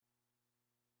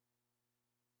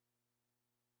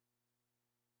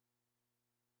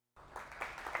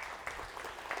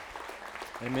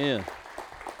Amen.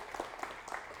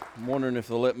 I'm wondering if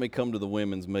they'll let me come to the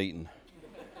women's meeting.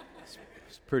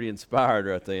 It's pretty inspired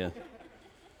right there.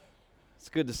 It's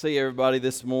good to see everybody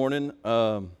this morning.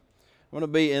 I'm going to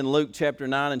be in Luke chapter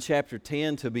 9 and chapter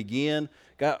 10 to begin.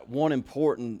 Got one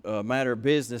important matter of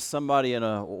business. Somebody in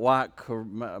a white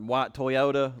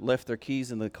Toyota left their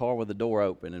keys in the car with the door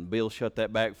open, and Bill shut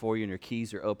that back for you, and your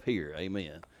keys are up here.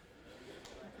 Amen.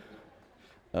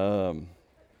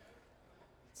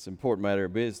 It's an important matter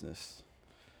of business.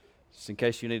 Just in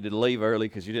case you needed to leave early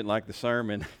because you didn't like the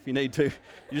sermon, if you need to, you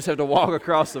just have to walk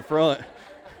across the front.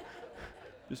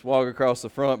 Just walk across the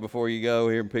front before you go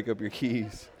here and pick up your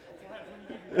keys.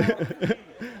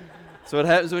 So what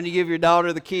happens when you give your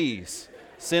daughter the keys?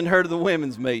 Send her to the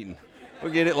women's meeting.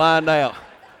 We'll get it lined out.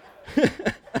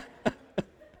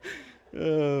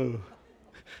 Oh,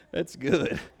 that's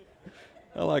good.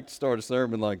 I like to start a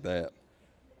sermon like that.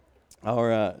 All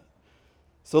right.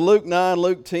 So Luke 9,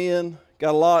 Luke 10,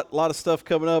 got a lot of stuff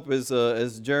coming up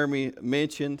as Jeremy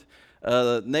mentioned.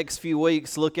 Next few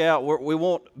weeks, look out. We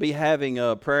won't be having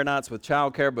prayer nights with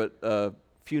childcare, but a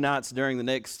few nights during the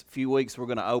next few weeks, we're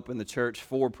going to open the church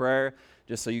for prayer,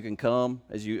 just so you can come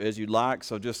as you'd like.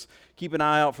 So just keep an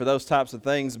eye out for those types of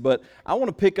things. But I want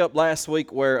to pick up last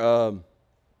week where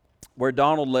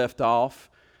Donald left off.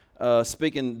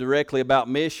 Speaking directly about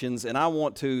missions, and I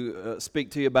want to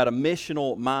speak to you about a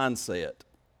missional mindset.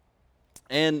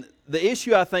 And the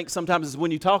issue, I think, sometimes is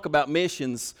when you talk about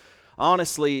missions,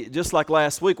 honestly, just like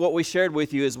last week, what we shared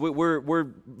with you is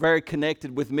we're very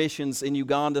connected with missions in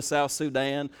Uganda, South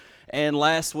Sudan, and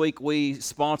last week we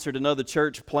sponsored another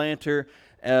church planter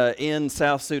in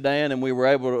South Sudan, and we were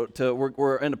able to,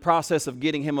 we're in the process of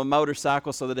getting him a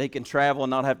motorcycle so that he can travel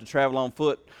and not have to travel on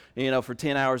foot, for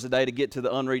 10 hours a day to get to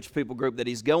the unreached people group that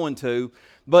he's going to.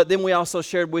 But then we also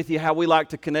shared with you how we like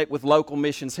to connect with local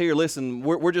missions here. Listen,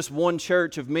 we're just one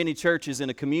church of many churches in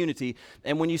a community,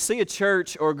 and when you see a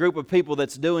church or a group of people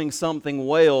that's doing something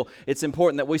well, it's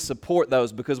important that we support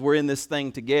those because we're in this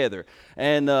thing together.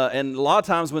 And a lot of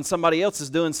times when somebody else is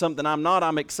doing something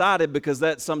I'm excited because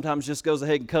that sometimes just goes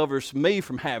ahead and covers me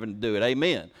from having to do it.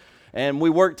 Amen. And we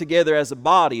work together as a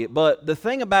body. But the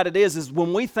thing about it is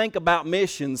when we think about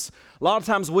missions, a lot of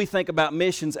times we think about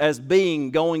missions as being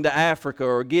going to Africa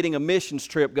or getting a missions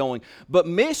trip going. But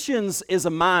missions is a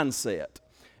mindset.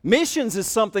 Missions is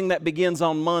something that begins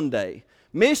on Monday.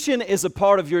 Mission is a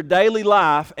part of your daily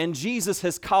life, and Jesus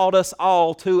has called us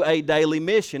all to a daily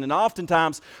mission. And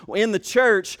oftentimes in the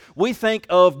church, we think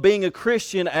of being a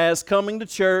Christian as coming to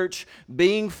church,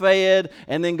 being fed,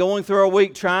 and then going through our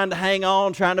week trying to hang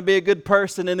on, trying to be a good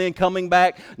person, and then coming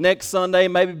back next Sunday,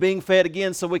 maybe being fed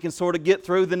again so we can sort of get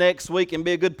through the next week and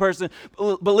be a good person.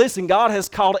 But listen, God has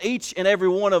called each and every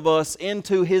one of us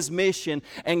into His mission,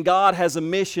 and God has a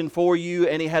mission for you,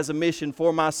 and He has a mission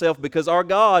for myself because our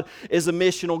God is a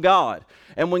missional God.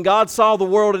 And when God saw the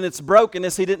world and its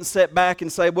brokenness, He didn't sit back and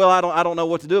say, well, I don't know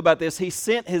what to do about this. He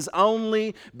sent His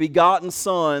only begotten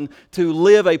Son to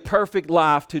live a perfect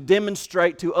life, to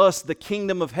demonstrate to us the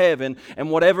kingdom of heaven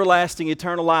and what everlasting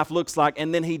eternal life looks like.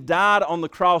 And then He died on the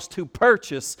cross to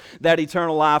purchase that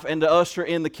eternal life and to usher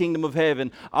in the kingdom of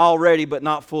heaven already, but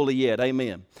not fully yet.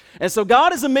 Amen. And so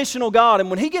God is a missional God. And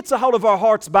when He gets a hold of our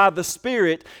hearts by the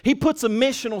Spirit, He puts a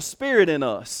missional spirit in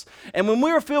us. And when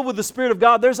we are filled with the Spirit of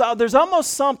God, there's almost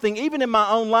something, even in my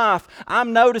own life,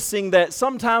 I'm noticing that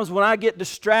sometimes when I get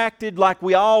distracted like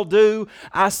we all do,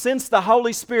 I sense the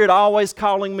Holy Spirit always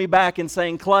calling me back and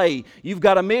saying, Clay, you've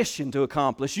got a mission to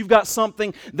accomplish. You've got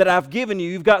something that I've given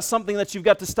you. You've got something that you've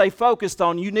got to stay focused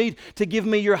on. You need to give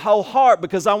me your whole heart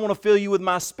because I want to fill you with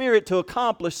my Spirit to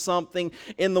accomplish something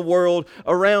in the world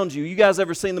around you. You guys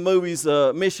ever seen the movies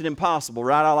Mission Impossible,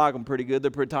 right? I like them pretty good.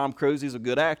 They're pretty Tom Cruise. He's a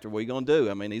good actor. What are you going to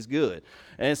do? I mean, he's good.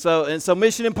 And so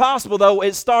Mission Impossible, though,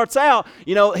 it starts out,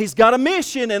 he's got a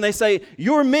mission, and they say,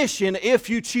 your mission if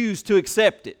you choose to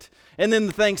accept it. And then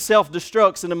the thing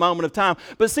self-destructs in a moment of time.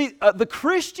 But see, the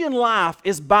Christian life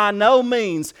is by no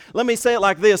means, let me say it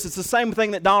like this, it's the same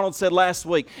thing that Donald said last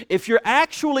week. If you're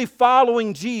actually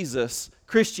following Jesus,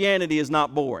 Christianity is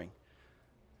not boring.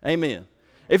 Amen.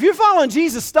 If you're following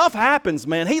Jesus, stuff happens,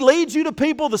 man. He leads you to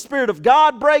people. The Spirit of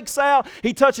God breaks out.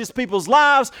 He touches people's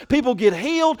lives. People get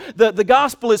healed. The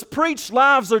gospel is preached.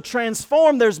 Lives are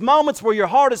transformed. There's moments where your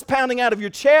heart is pounding out of your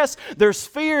chest. There's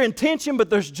fear and tension, but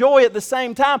there's joy at the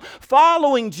same time.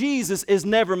 Following Jesus is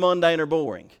never mundane or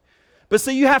boring. But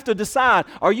see, you have to decide,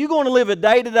 are you going to live a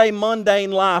day-to-day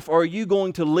mundane life, or are you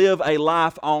going to live a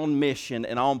life on mission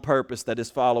and on purpose that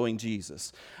is following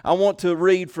Jesus? I want to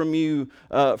read from you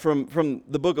from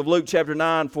the book of Luke chapter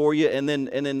 9 for you, and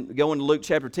then go into Luke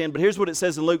chapter 10. But here's what it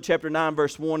says in Luke chapter 9,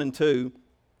 verse 1 and 2.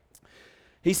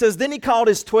 He says, then he called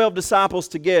his 12 disciples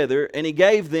together, and he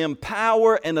gave them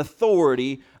power and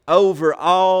authority over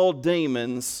all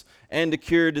demons and to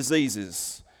cure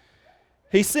diseases.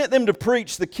 He sent them to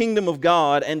preach the kingdom of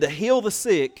God and to heal the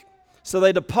sick. So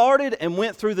they departed and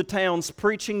went through the towns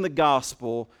preaching the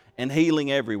gospel and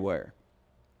healing everywhere.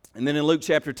 And then in Luke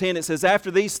chapter 10 it says, after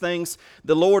these things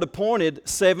the Lord appointed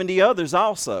 70 others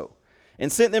also,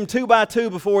 and sent them 2 by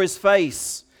 2 before his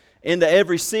face into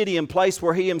every city and place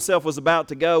where he himself was about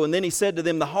to go. And then he said to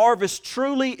them, the harvest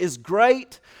truly is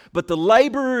great, but the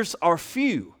laborers are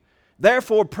few.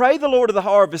 Therefore pray the Lord of the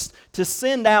harvest to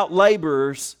send out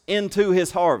laborers into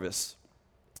his harvest.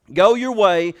 Go your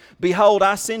way, behold,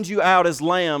 I send you out as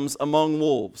lambs among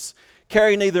wolves.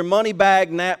 Carry neither money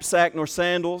bag, knapsack, nor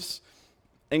sandals,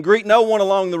 and greet no one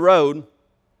along the road.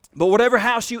 But whatever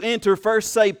house you enter,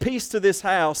 first say, peace to this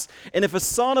house. And if a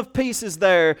son of peace is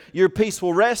there, your peace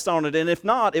will rest on it. And if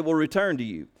not, it will return to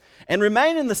you. And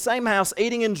remain in the same house,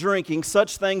 eating and drinking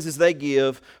such things as they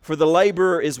give, for the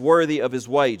laborer is worthy of his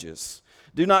wages.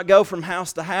 Do not go from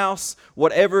house to house.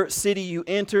 Whatever city you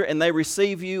enter and they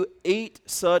receive you, eat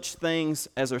such things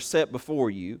as are set before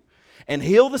you. And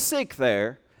heal the sick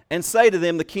there, and say to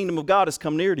them, the kingdom of God has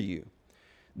come near to you.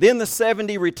 Then the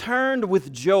 70 returned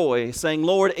with joy, saying,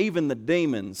 Lord, even the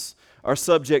demons are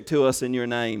subject to us in your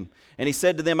name. And he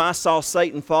said to them, I saw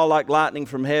Satan fall like lightning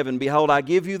from heaven. Behold, I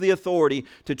give you the authority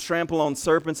to trample on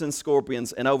serpents and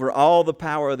scorpions and over all the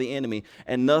power of the enemy,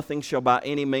 and nothing shall by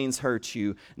any means hurt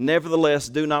you. Nevertheless,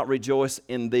 do not rejoice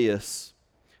in this,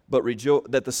 but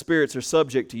that the spirits are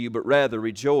subject to you, but rather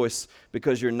rejoice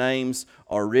because your names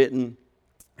are written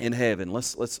in heaven.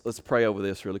 Let's pray over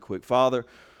this really quick. Father,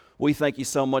 we thank you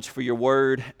so much for your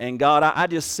word. And God, I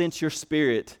just sense your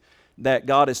spirit that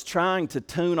God is trying to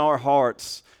tune our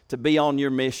hearts to be on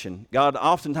your mission. God,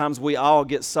 oftentimes we all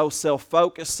get so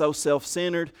self-focused, so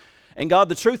self-centered. And God,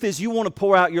 the truth is you want to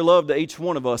pour out your love to each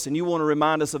one of us, and you want to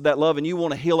remind us of that love, and you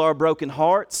want to heal our broken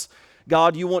hearts.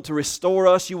 God, you want to restore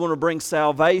us. You want to bring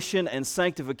salvation and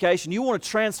sanctification. You want to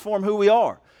transform who we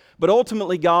are. But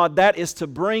ultimately, God, that is to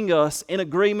bring us in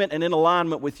agreement and in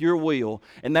alignment with your will,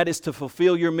 and that is to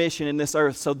fulfill your mission in this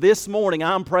earth. So this morning,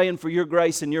 I'm praying for your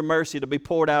grace and your mercy to be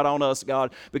poured out on us,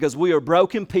 God, because we are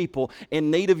broken people in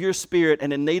need of your Spirit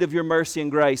and in need of your mercy and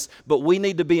grace, but we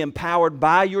need to be empowered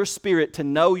by your Spirit to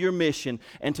know your mission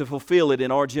and to fulfill it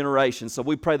in our generation. So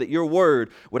we pray that your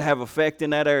word would have effect in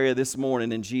that area this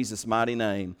morning in Jesus' mighty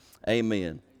name.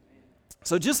 Amen.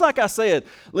 So just like I said,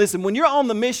 listen, when you're on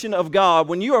the mission of God,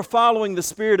 when you are following the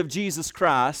Spirit of Jesus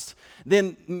Christ,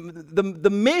 then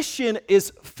the mission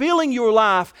is filling your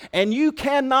life, and you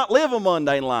cannot live a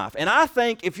mundane life. And I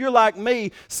think if you're like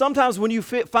me, sometimes when you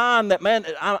find that, man,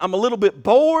 I'm a little bit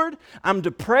bored, I'm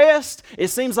depressed, it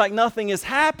seems like nothing is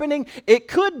happening, it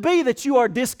could be that you are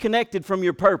disconnected from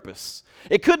your purpose.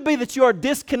 It could be that you are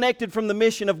disconnected from the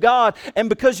mission of God, and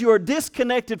because you are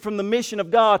disconnected from the mission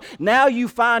of God, now you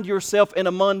find yourself in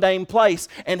a mundane place.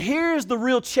 And here's the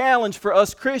real challenge for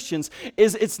us Christians,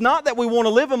 is it's not that we want to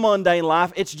live a mundane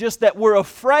life, it's just that we're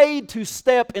afraid to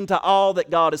step into all that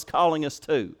God is calling us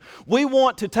to. We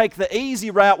want to take the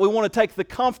easy route, we want to take the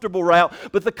comfortable route,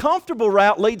 but the comfortable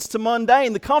route leads to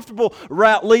mundane, the comfortable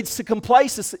route leads to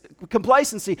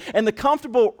complacency, and the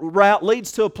comfortable route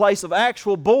leads to a place of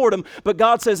actual boredom. But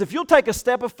God says, if you'll take a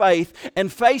step of faith and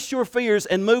face your fears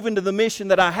and move into the mission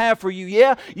that I have for you,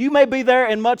 yeah, you may be there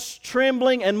in much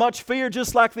trembling and much fear,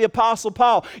 just like the Apostle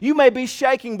Paul. You may be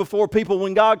shaking before people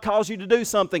when God calls you to do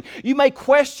something. You may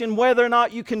question whether or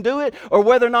not you can do it, or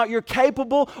whether or not you're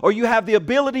capable, or you have the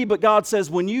ability, but God says,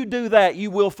 when you do that,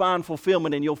 you will find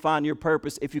fulfillment and you'll find your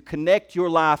purpose. If you connect your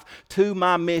life to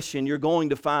my mission, you're going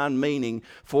to find meaning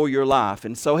for your life.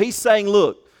 And so he's saying,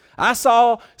 look, I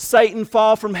saw Satan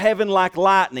fall from heaven like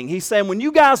lightning. He's saying, when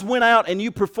you guys went out and you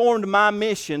performed my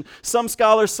mission, some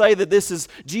scholars say that this is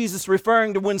Jesus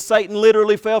referring to when Satan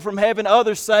literally fell from heaven.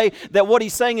 Others say that what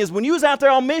he's saying is when you was out there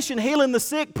on mission, healing the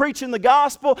sick, preaching the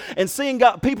gospel, and seeing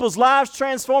people's lives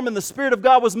transformed and the Spirit of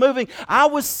God was moving, I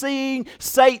was seeing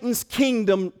Satan's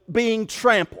kingdom being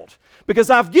trampled.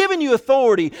 Because I've given you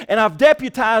authority and I've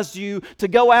deputized you to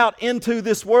go out into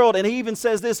this world. And he even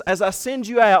says this, as I send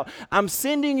you out, I'm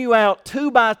sending you out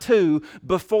 2 by 2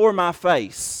 before my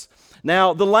face.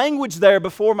 Now, the language there,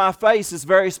 before my face, is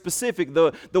very specific.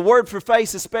 The word for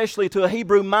face, especially to a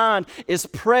Hebrew mind, is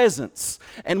presence.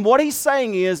 And what he's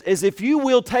saying is if you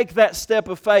will take that step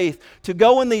of faith to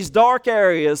go in these dark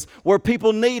areas where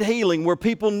people need healing, where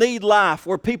people need life,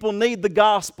 where people need the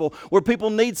gospel, where people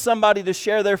need somebody to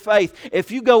share their faith, if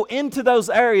you go into those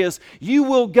areas, you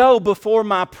will go before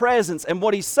my presence. And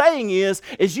what he's saying is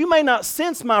you may not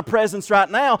sense my presence right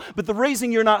now, but the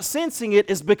reason you're not sensing it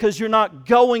is because you're not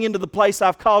going into the place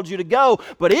I've called you to go.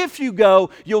 But if you go,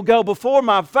 you'll go before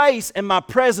my face, and my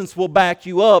presence will back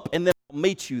you up, and then I'll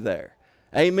meet you there.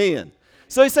 Amen.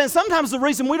 So he's saying sometimes the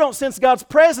reason we don't sense God's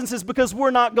presence is because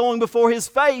we're not going before His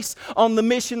face on the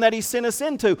mission that He sent us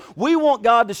into. We want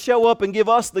God to show up and give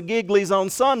us the gigglies on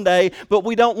Sunday, but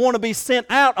we don't want to be sent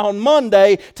out on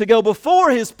Monday to go before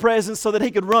His presence so that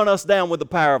He could run us down with the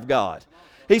power of God.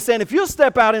 He's saying, if you'll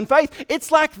step out in faith, it's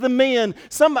like the men.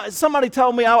 Somebody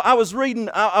told me, I was reading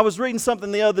something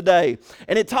the other day,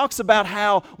 and it talks about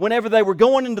how whenever they were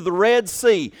going into the Red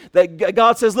Sea, that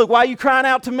God says, look, why are you crying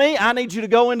out to me? I need you to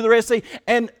go into the Red Sea.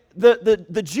 And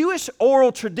the Jewish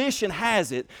oral tradition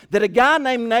has it that a guy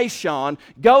named Nashon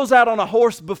goes out on a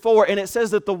horse before, and it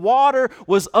says that the water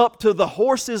was up to the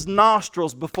horse's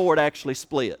nostrils before it actually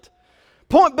split.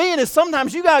 Point being is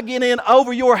sometimes you got to get in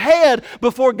over your head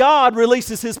before God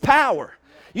releases His power.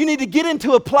 You need to get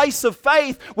into a place of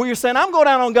faith where you're saying, I'm going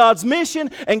out on God's mission,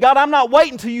 and God, I'm not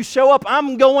waiting till you show up.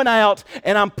 I'm going out,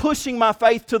 and I'm pushing my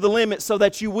faith to the limit so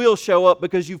that you will show up,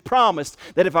 because you've promised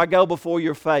that if I go before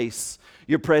your face,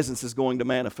 your presence is going to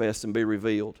manifest and be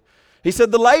revealed. He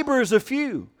said, the laborers are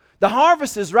few. The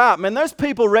harvest is ripe. Man, there's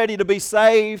people ready to be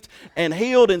saved and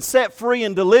healed and set free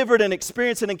and delivered and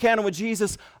experience an encounter with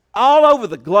Jesus all over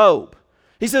the globe.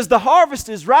 He says the harvest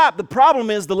is ripe. The problem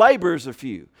is the laborers are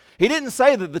few. He didn't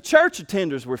say that the church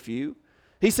attenders were few.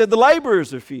 He said the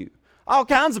laborers are few. All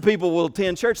kinds of people will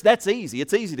attend church. That's easy.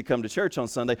 It's easy to come to church on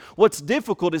Sunday. What's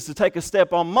difficult is to take a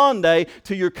step on Monday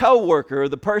to your coworker or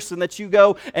the person that you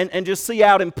go and just see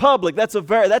out in public. That's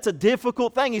a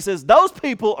difficult thing. He says those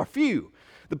people are few.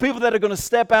 The people that are going to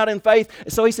step out in faith.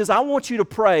 So he says, I want you to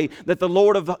pray that the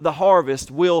Lord of the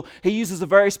harvest will, he uses a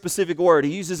very specific word.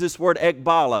 He uses this word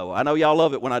ekbalo. I know y'all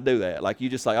love it when I do that. Like you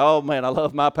just like, oh man, I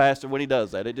love my pastor when he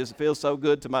does that. It just feels so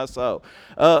good to my soul.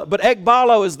 But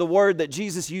ekbalo is the word that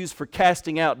Jesus used for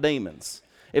casting out demons.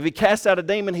 If he casts out a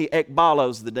demon, he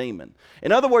ekbalos the demon.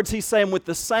 In other words, he's saying with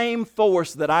the same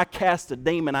force that I cast a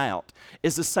demon out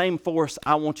is the same force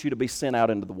I want you to be sent out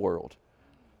into the world.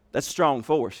 That's strong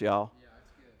force, y'all.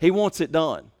 He wants it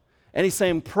done. And he's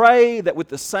saying, pray that with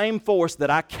the same force that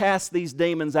I cast these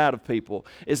demons out of people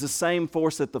is the same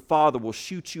force that the Father will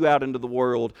shoot you out into the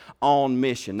world on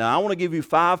mission. Now, I want to give you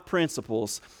 5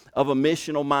 principles of a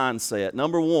missional mindset.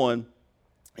 Number 1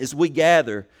 is we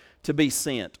gather to be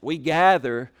sent. We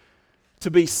gather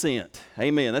to be sent.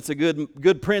 Amen. That's a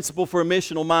good principle for a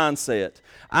missional mindset.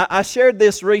 I shared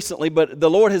this recently, but the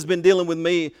Lord has been dealing with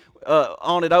me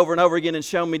on it over and over again and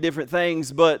shown me different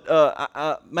things, but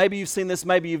maybe you've seen this,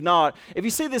 maybe you've not. If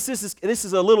you see this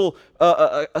is a little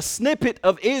a snippet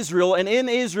of Israel, and in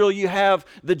Israel you have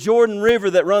the Jordan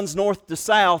River that runs north to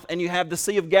south, and you have the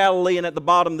Sea of Galilee, and at the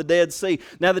bottom the Dead Sea.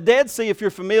 Now the Dead Sea, if you're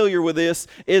familiar with this,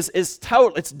 is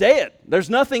total. It's dead.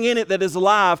 There's nothing in it that is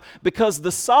alive because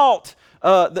the salt.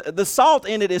 The salt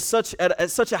in it is at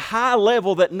such a high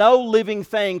level that no living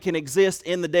thing can exist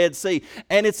in the Dead Sea.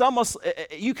 And it's almost,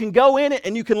 you can go in it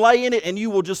and you can lay in it and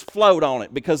you will just float on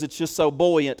it because it's just so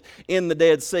buoyant in the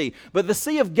Dead Sea. But the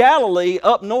Sea of Galilee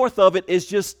up north of it is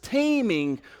just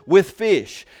teeming with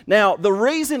fish. Now, the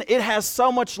reason it has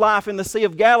so much life in the Sea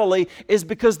of Galilee is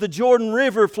because the Jordan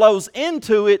River flows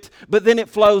into it, but then it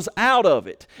flows out of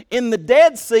it. In the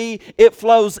Dead Sea, it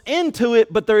flows into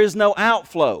it, but there is no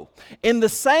outflow. In the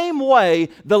same way,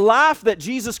 the life that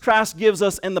Jesus Christ gives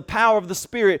us and the power of the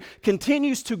Spirit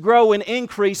continues to grow and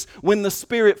increase when the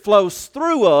Spirit flows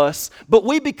through us, but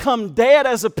we become dead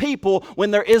as a people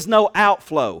when there is no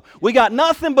outflow. We got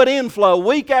nothing but inflow.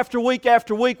 Week after week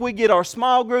after week, we get our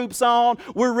small groups on,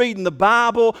 we're reading the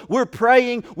Bible, we're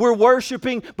praying, we're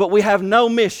worshiping, but we have no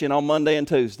mission on Monday and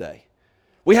Tuesday.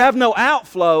 We have no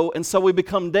outflow, and so we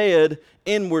become dead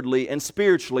inwardly and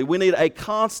spiritually. We need a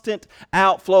constant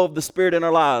outflow of the Spirit in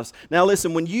our lives. Now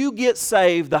listen, when you get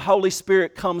saved, the Holy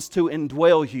Spirit comes to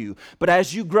indwell you. But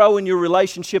as you grow in your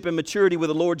relationship and maturity with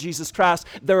the Lord Jesus Christ,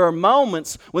 there are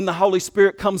moments when the Holy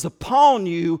Spirit comes upon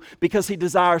you because He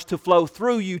desires to flow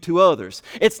through you to others.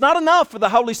 It's not enough for the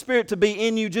Holy Spirit to be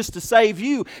in you just to save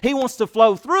you. He wants to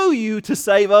flow through you to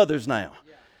save others now.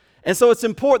 And so it's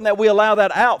important that we allow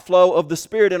that outflow of the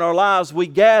Spirit in our lives. We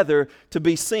gather to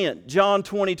be sent. John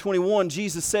 20:21,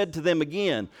 Jesus said to them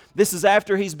again, this is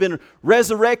after He's been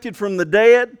resurrected from the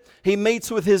dead. He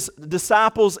meets with His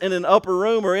disciples in an upper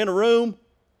room or in a room,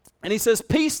 and He says,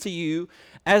 peace to you.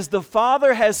 As the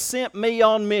Father has sent me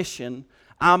on mission,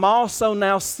 I'm also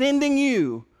now sending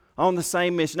you on the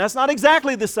same mission. That's not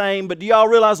exactly the same, but do y'all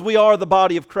realize we are the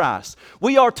body of Christ?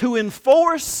 We are to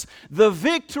enforce the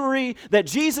victory that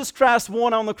Jesus Christ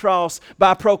won on the cross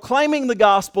by proclaiming the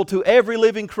gospel to every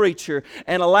living creature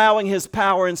and allowing His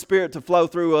power and Spirit to flow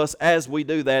through us as we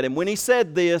do that. And when He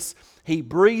said this, He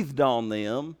breathed on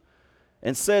them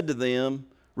and said to them,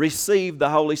 receive the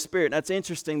Holy Spirit. And that's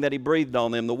interesting that He breathed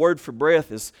on them. The word for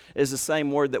breath is the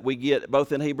same word that we get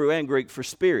both in Hebrew and Greek for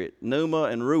spirit, pneuma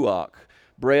and ruach.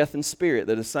 Breath and spirit,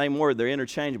 they're the same word, they're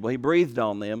interchangeable. He breathed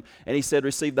on them and He said,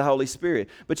 receive the Holy Spirit.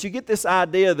 But you get this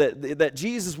idea that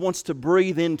Jesus wants to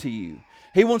breathe into you.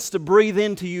 He wants to breathe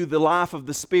into you the life of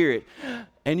the Spirit.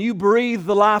 And you breathe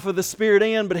the life of the Spirit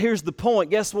in, but here's the point.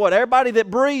 Guess what? Everybody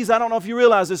that breathes, I don't know if you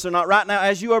realize this or not, right now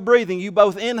as you are breathing, you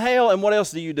both inhale and what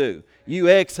else do? You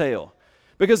exhale.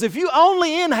 Because if you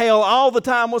only inhale all the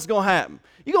time, what's going to happen?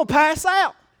 You're going to pass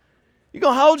out. You're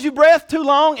going to hold your breath too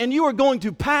long and you are going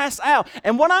to pass out.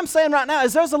 And what I'm saying right now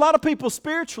is there's a lot of people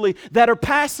spiritually that are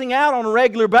passing out on a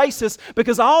regular basis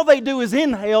because all they do is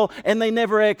inhale and they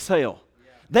never exhale.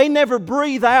 They never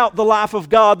breathe out the life of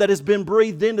God that has been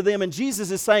breathed into them. And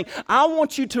Jesus is saying, I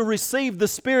want you to receive the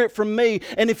Spirit from me.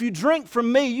 And if you drink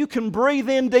from me, you can breathe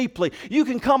in deeply. You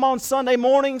can come on Sunday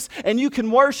mornings and you can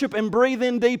worship and breathe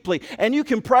in deeply. And you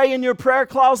can pray in your prayer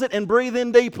closet and breathe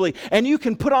in deeply. And you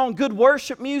can put on good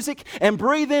worship music and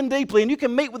breathe in deeply. And you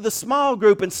can meet with the small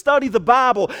group and study the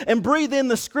Bible and breathe in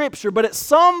the Scripture. But at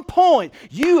some point,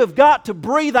 you have got to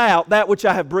breathe out that which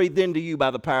I have breathed into you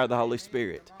by the power of the Holy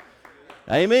Spirit.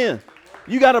 Amen.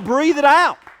 You got to breathe it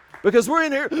out because we're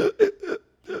in here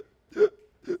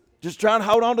just trying to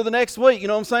hold on to the next week. You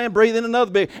know what I'm saying? Breathe in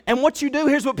another bit. And what you do,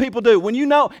 here's what people do.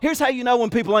 Here's how you know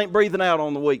when people ain't breathing out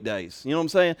on the weekdays. You know what I'm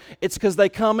saying? It's because they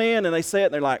come in and they say it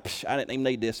and they're like, I didn't even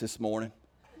need this morning.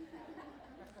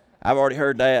 I've already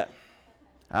heard that.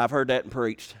 I've heard that and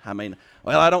preached. I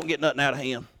don't get nothing out of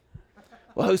him.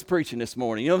 Well, who's preaching this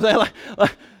morning? You know what I'm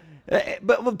saying?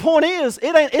 But the point is,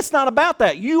 it's not about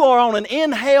that. You are on an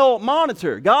inhale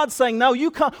monitor. God's saying, no,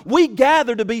 we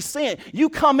gather to be sent. You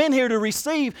come in here to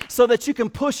receive so that you can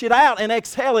push it out and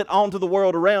exhale it onto the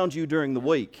world around you during the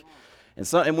week.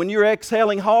 And when you're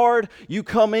exhaling hard, you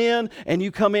come in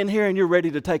here and you're ready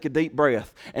to take a deep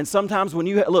breath. And sometimes when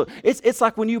it's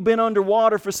like when you've been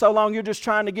underwater for so long, you're just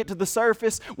trying to get to the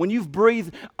surface. When you've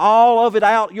breathed all of it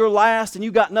out, your last, and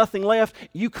you got nothing left,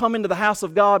 you come into the house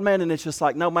of God, man, and it's just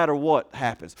like no matter what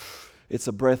happens, it's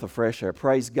a breath of fresh air.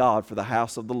 Praise God for the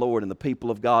house of the Lord and the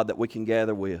people of God that we can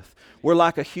gather with. We're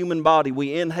like a human body.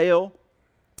 We inhale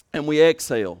and we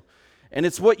exhale. And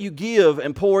it's what you give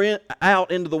and pour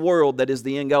out into the world that is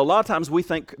the end goal. A lot of times we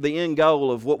think the end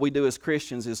goal of what we do as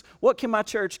Christians is, what can my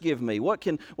church give me? What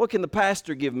can the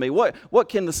pastor give me? What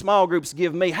can the small groups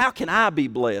give me? How can I be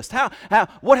blessed?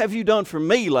 What have you done for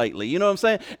me lately? You know what I'm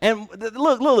saying? And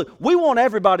look, we want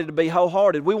everybody to be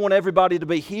wholehearted. We want everybody to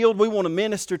be healed. We want to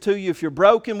minister to you if you're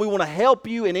broken. We want to help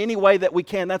you in any way that we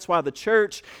can. That's why the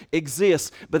church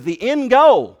exists. But the end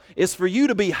goal is for you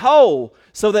to be whole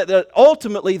so that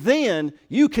ultimately then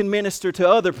you can minister to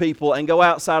other people and go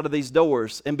outside of these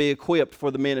doors and be equipped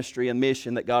for the ministry and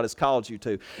mission that God has called you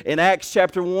to. In Acts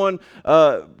chapter 1,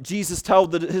 Jesus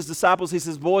told His disciples, He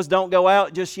says, boys, don't go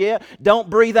out just yet.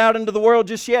 Don't breathe out into the world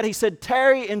just yet. He said,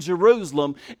 tarry in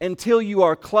Jerusalem until you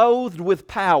are clothed with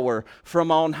power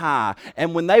from on high.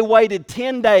 And when they waited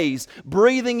 10 days,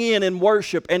 breathing in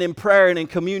worship and in prayer and in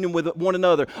communion with one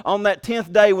another, on that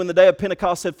 10th day when the day of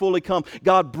Pentecost had fully come,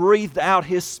 God breathed out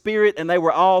His Spirit and they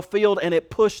were all filled, and it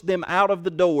pushed them out of the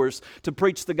doors to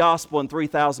preach the gospel, and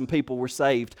 3,000 people were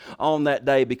saved on that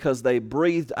day because they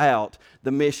breathed out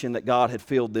the mission that God had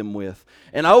filled them with.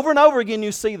 And over again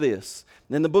you see this.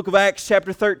 In the book of Acts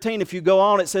chapter 13, if you go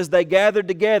on, it says they gathered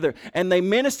together and they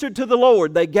ministered to the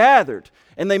Lord. They gathered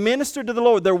and they ministered to the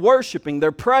Lord. They're worshiping,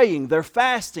 they're praying, they're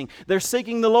fasting, they're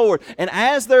seeking the Lord. And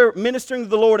as they're ministering to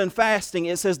the Lord and fasting,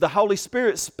 it says the Holy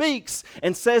Spirit speaks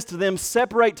and says to them,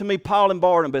 separate to me Paul and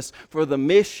Barnabas for the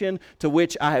mission to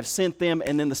which I have sent them.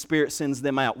 And then the Spirit sends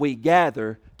them out. We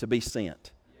gather to be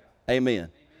sent. Amen.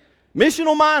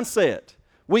 Missional mindset.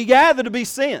 We gather to be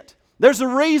sent. There's a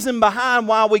reason behind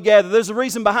why we gather. There's a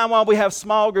reason behind why we have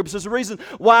small groups. There's a reason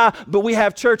why we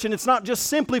have church. And it's not just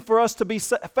simply for us to be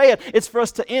fed. It's for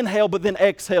us to inhale but then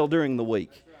exhale during the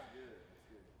week.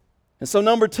 And so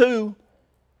number 2,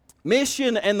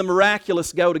 Mission and the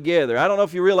miraculous go together. I don't know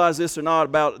if you realize this or not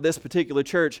about this particular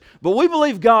church, but we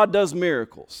believe God does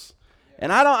miracles.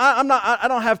 And I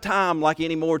don't have time like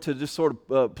anymore to just sort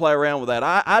of play around with that.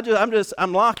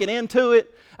 I'm locking into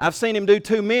it. I've seen Him do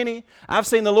too many. I've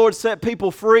seen the Lord set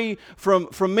people free from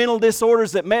mental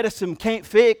disorders that medicine can't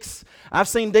fix. I've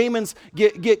seen demons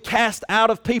get cast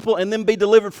out of people and then be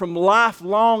delivered from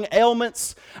lifelong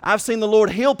ailments. I've seen the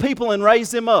Lord heal people and raise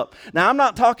them up. Now, I'm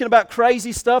not talking about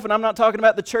crazy stuff, and I'm not talking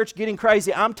about the church getting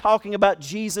crazy. I'm talking about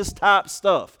Jesus-type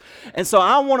stuff. And so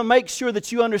I want to make sure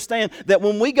that you understand that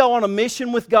when we go on a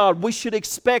mission with God, we should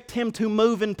expect Him to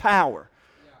move in power.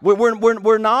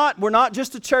 We're not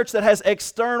just a church that has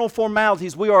external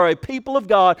formalities. We are a people of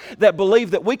God that believe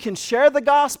that we can share the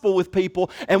gospel with people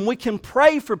and we can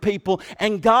pray for people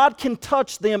and God can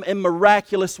touch them in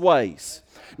miraculous ways.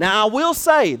 Now, I will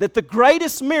say that the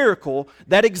greatest miracle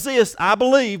that exists, I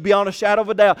believe, beyond a shadow of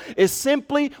a doubt, is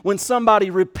simply when somebody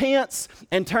repents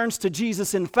and turns to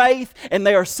Jesus in faith and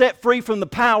they are set free from the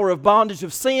power of bondage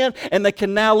of sin and they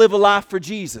can now live a life for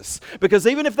Jesus. Because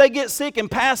even if they get sick and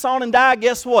pass on and die,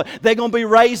 guess what? They're going to be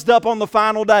raised up on the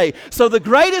final day. So the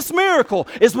greatest miracle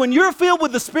is when you're filled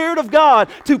with the Spirit of God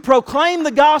to proclaim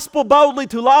the gospel boldly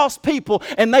to lost people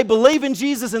and they believe in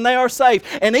Jesus and they are saved.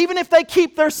 And even if they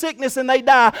keep their sickness and they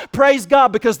die, praise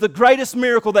God, because the greatest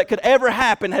miracle that could ever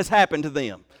happen has happened to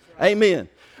them. Right. Amen.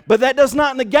 But that does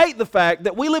not negate the fact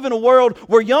that we live in a world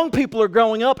where young people are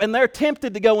growing up and they're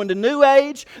tempted to go into New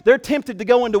Age, they're tempted to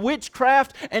go into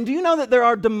witchcraft, and do you know that there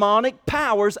are demonic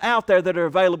powers out there that are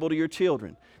available to your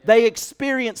children? They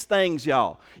experience things,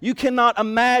 y'all. You cannot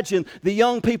imagine the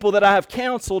young people that I have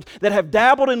counseled that have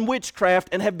dabbled in witchcraft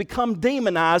and have become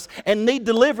demonized and need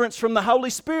deliverance from the Holy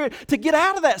Spirit to get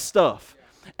out of that stuff.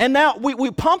 And now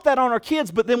we pump that on our kids,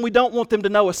 but then we don't want them to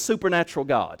know a supernatural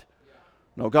God.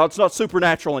 No, God's not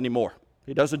supernatural anymore.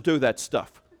 He doesn't do that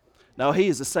stuff. No, He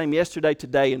is the same yesterday,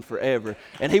 today, and forever.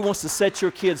 And He wants to set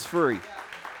your kids free.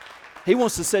 He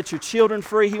wants to set your children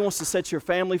free. He wants to set your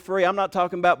family free. I'm not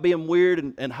talking about being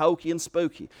weird and hokey and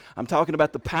spooky. I'm talking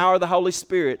about the power of the Holy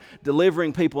Spirit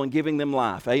delivering people and giving them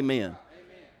life. Amen.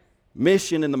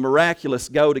 Mission and the miraculous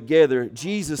go together.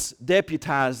 Jesus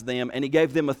deputized them and He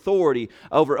gave them authority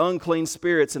over unclean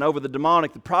spirits and over the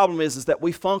demonic. The problem is that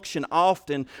we function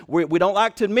often, we don't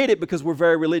like to admit it because we're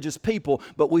very religious people,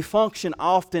 but we function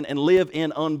often and live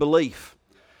in unbelief.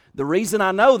 The reason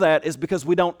I know that is because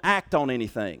we don't act on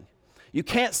anything. You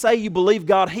can't say you believe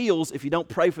God heals if you don't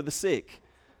pray for the sick.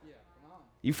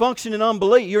 You function in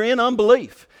unbelief. You're in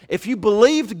unbelief. If you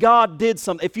believed God did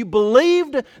something, if you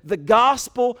believed the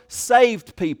gospel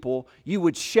saved people, you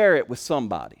would share it with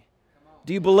somebody.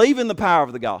 Do you believe in the power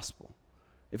of the gospel?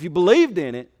 If you believed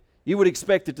in it, you would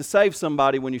expect it to save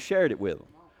somebody when you shared it with them.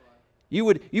 You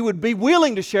would be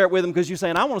willing to share it with them because you're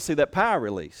saying, I want to see that power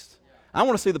released. I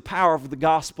want to see the power of the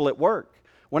gospel at work.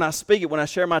 When I speak it, when I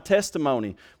share my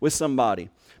testimony with somebody.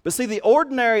 But see, the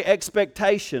ordinary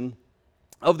expectation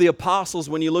of the apostles,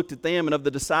 when you looked at them, and of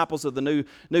the disciples of the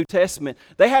New Testament,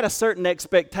 they had a certain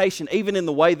expectation even in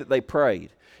the way that they prayed.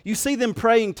 You see them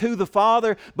praying to the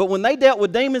Father, but when they dealt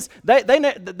with demons,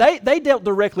 they dealt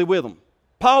directly with them.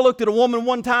 Paul looked at a woman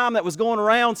one time that was going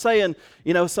around saying,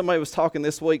 you know, somebody was talking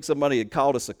this week, somebody had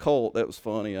called us a cult. That was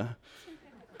funny.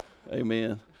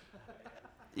 Amen.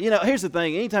 You know, here's the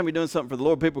thing. Anytime you're doing something for the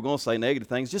Lord, people are going to say negative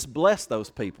things. Just bless those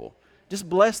people. Just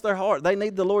bless their heart. They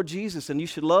need the Lord Jesus, and you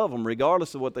should love them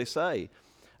regardless of what they say.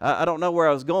 I don't know where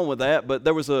I was going with that, but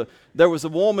there was a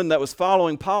woman that was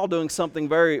following Paul doing something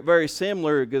very, very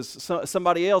similar, because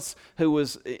somebody else who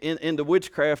was into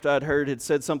witchcraft, I'd heard, had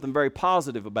said something very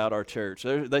positive about our church.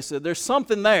 They said, there's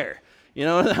something there. You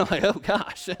know, and I'm like, oh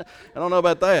gosh, I don't know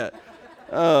about that.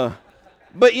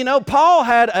 But you know, Paul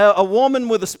had a woman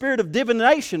with a spirit of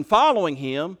divination following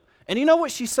him, and you know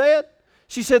what she said?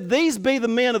 She said, these be the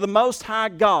men of the Most High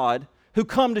God who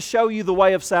come to show you the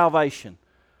way of salvation.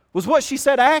 Was what she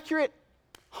said accurate?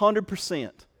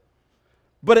 100%.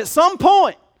 But at some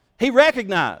point, he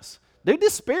recognized, dude,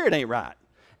 this spirit ain't right.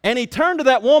 And he turned to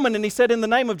that woman and he said, in the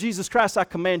name of Jesus Christ, I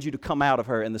command you to come out of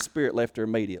her. And the spirit left her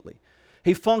immediately.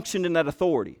 He functioned in that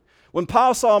authority. When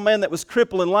Paul saw a man that was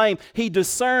crippled and lame, he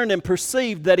discerned and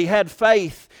perceived that he had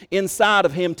faith inside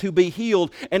of him to be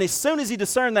healed. And as soon as he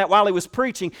discerned that while he was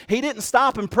preaching, he didn't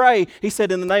stop and pray. He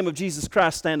said, in the name of Jesus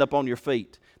Christ, stand up on your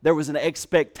feet. There was an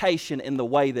expectation in the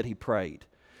way that he prayed.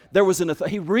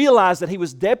 He realized that he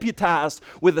was deputized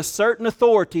with a certain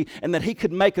authority and that he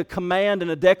could make a command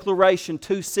and a declaration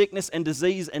to sickness and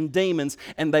disease and demons,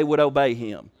 and they would obey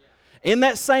him. In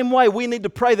that same way, we need to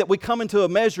pray that we come into a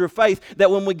measure of faith that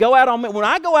when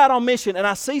I go out on mission and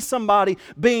I see somebody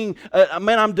being,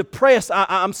 I'm depressed,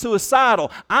 I'm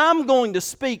suicidal, I'm going to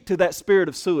speak to that spirit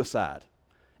of suicide.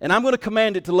 And I'm going to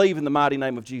command it to leave in the mighty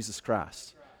name of Jesus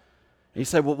Christ. And you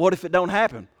say, well, what if it don't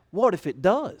happen? What if it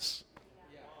does?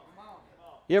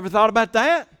 You ever thought about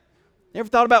that? You ever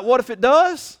thought about what if it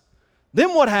does?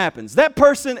 Then what happens? That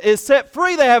person is set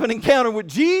free. They have an encounter with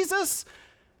Jesus.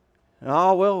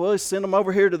 Oh, well, we'll send them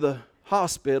over here to the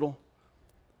hospital.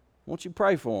 Won't you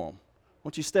pray for them?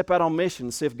 Won't you step out on mission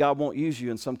and see if God won't use you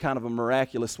in some kind of a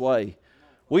miraculous way?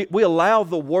 We allow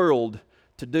the world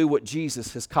to do what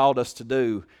Jesus has called us to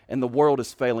do, and the world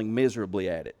is failing miserably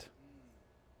at it.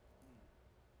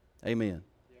 Amen.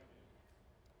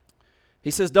 He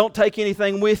says, don't take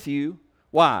anything with you.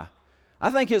 Why?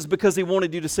 I think it's because he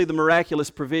wanted you to see the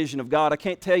miraculous provision of God. I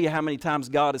can't tell you how many times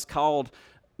God has called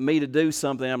me to do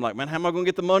something. I'm like, man, how am I going to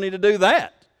get the money to do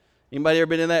that? Anybody ever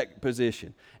been in that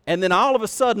position? And then all of a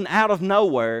sudden, out of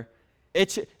nowhere,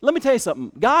 let me tell you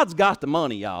something. God's got the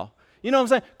money, y'all. You know what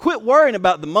I'm saying? Quit worrying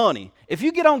about the money. If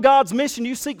you get on God's mission,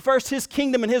 you seek first His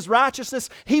kingdom and His righteousness,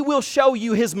 He will show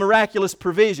you His miraculous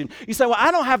provision. You say, well,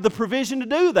 I don't have the provision to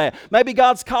do that. Maybe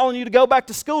God's calling you to go back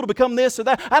to school to become this or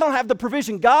that. I don't have the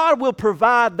provision. God will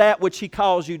provide that which He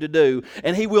calls you to do,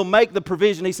 and He will make the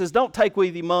provision. He says, don't take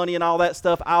with you money and all that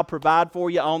stuff. I'll provide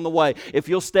for you on the way. If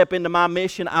you'll step into my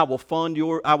mission, I will fund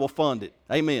it.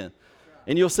 Amen.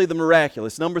 And you'll see the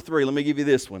miraculous. Number 3, let me give you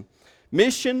this one.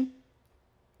 Mission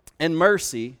and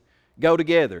mercy go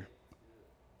together.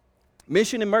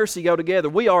 Mission and mercy go together.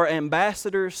 We are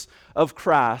ambassadors of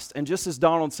Christ, and just as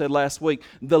Donald said last week,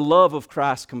 the love of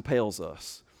Christ compels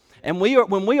us. And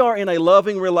when we are in a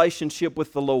loving relationship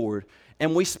with the Lord,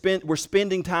 and we're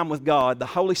spending time with God, the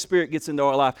Holy Spirit gets into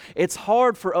our life, it's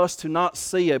hard for us to not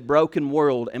see a broken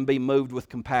world and be moved with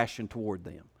compassion toward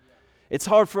them. It's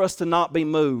hard for us to not be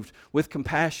moved with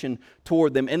compassion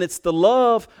toward them. And it's the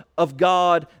love of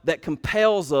God that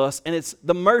compels us, and it's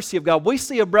the mercy of God. We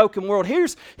see a broken world.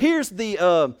 Here's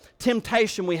the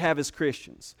temptation we have as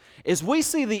Christians. Is we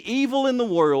see the evil in the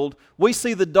world, we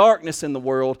see the darkness in the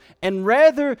world, and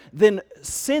rather than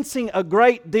sensing a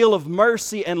great deal of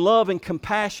mercy and love and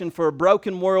compassion for a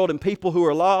broken world and people who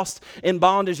are lost in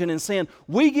bondage and in sin,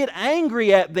 we get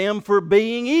angry at them for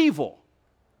being evil.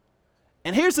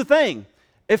 And here's the thing.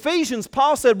 Ephesians,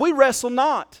 Paul said, we wrestle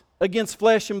not against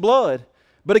flesh and blood,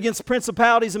 but against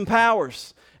principalities and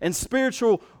powers and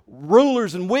spiritual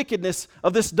rulers and wickedness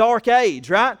of this dark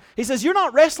age, right? He says, you're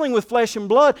not wrestling with flesh and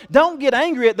blood. Don't get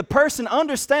angry at the person.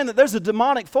 Understand that there's a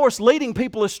demonic force leading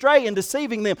people astray and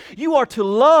deceiving them. You are to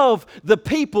love the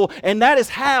people, and that is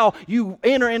how you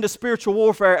enter into spiritual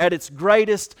warfare at its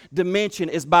greatest dimension,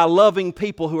 is by loving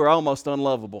people who are almost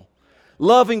unlovable.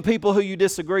 Loving people who you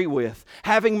disagree with,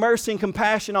 having mercy and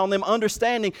compassion on them,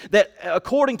 understanding that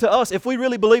according to us, if we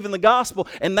really believe in the gospel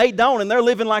and they don't and they're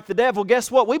living like the devil,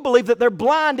 guess what? We believe that they're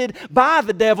blinded by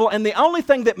the devil, and the only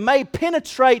thing that may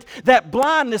penetrate that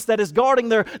blindness that is guarding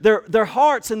their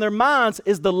hearts and their minds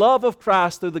is the love of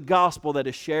Christ through the gospel that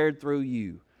is shared through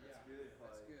you.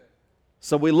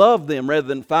 So we love them rather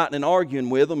than fighting and arguing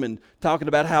with them and talking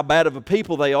about how bad of a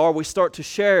people they are. We start to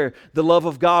share the love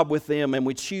of God with them, and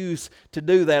we choose to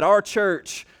do that. Our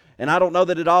church, and I don't know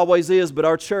that it always is, but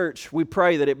our church, we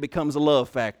pray that it becomes a love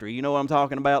factory. You know what I'm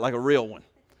talking about? Like a real one.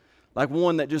 Like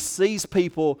one that just sees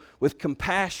people with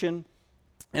compassion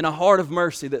and a heart of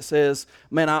mercy that says,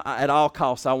 man, at all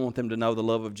costs, I want them to know the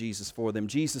love of Jesus for them.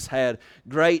 Jesus had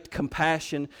great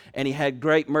compassion and He had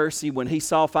great mercy. When He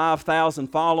saw 5,000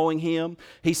 following Him,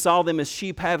 He saw them as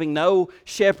sheep having no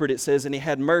shepherd, it says, and He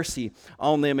had mercy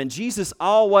on them. And Jesus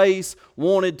always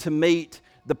wanted to meet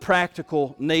the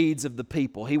practical needs of the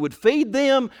people. He would feed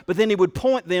them, but then He would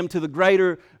point them to the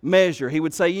greater measure. He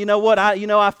would say, you know what,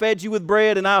 I fed you with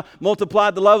bread and I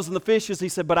multiplied the loaves and the fishes. He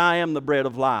said, but I am the bread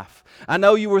of life. I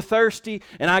know you were thirsty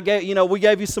and we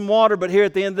gave you some water, but here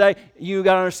at the end of the day, you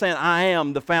got to understand, I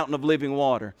am the fountain of living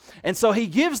water. And so He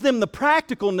gives them the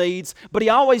practical needs, but He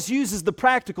always uses the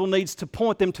practical needs to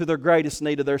point them to their greatest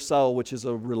need of their soul, which is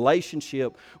a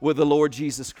relationship with the Lord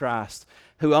Jesus Christ,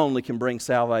 who only can bring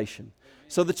salvation.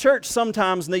 So the church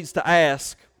sometimes needs to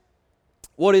ask,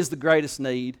 what is the greatest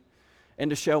need? And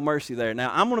to show mercy there.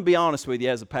 Now, I'm going to be honest with you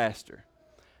as a pastor.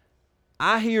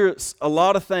 I hear a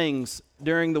lot of things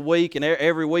during the week and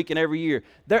every week and every year.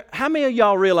 How many of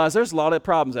y'all realize there's a lot of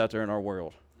problems out there in our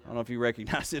world? I don't know if you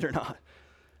recognize it or not.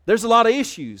 There's a lot of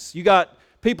issues. You got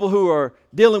people who are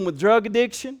dealing with drug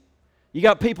addiction. You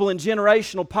got people in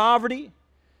generational poverty.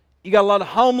 You got a lot of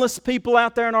homeless people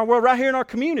out there in our world, right here in our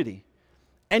community.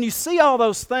 And you see all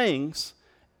those things,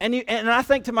 And I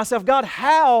think to myself, God,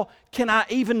 how can I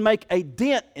even make a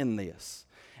dent in this?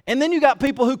 And then you got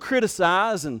people who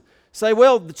criticize and say,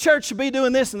 well, the church should be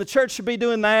doing this and the church should be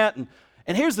doing that.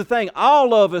 And here's the thing,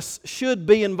 all of us should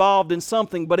be involved in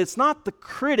something, but it's not the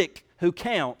critic who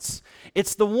counts.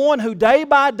 It's the one who day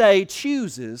by day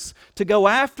chooses to go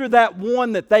after that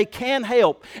one that they can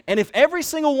help. And if every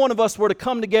single one of us were to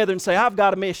come together and say, I've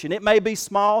got a mission, it may be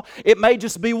small, it may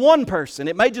just be one person,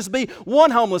 it may just be one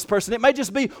homeless person, it may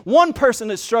just be one person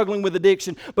that's struggling with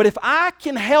addiction, but if I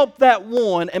can help that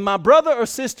one and my brother or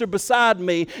sister beside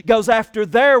me goes after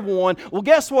their one, well,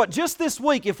 guess what? Just this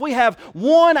week, if we have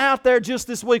one out there just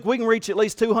this week, we can reach at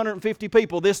least 250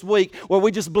 people this week. Where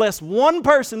we just bless one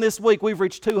person this week, we've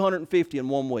reached 250 in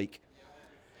 1 week.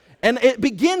 And it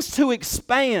begins to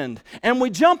expand. And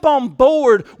we jump on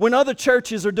board when other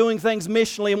churches are doing things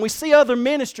missionally, and we see other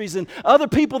ministries and other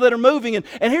people that are moving. And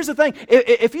here's the thing,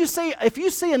 if you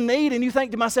see a need and you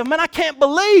think to myself, man, I can't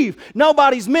believe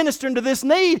nobody's ministering to this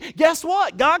need, guess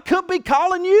what? God could be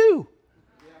calling you.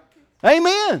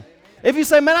 Amen. If you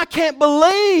say, man, I can't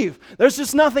believe there's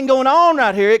just nothing going on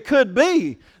right here, it could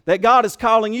be that God is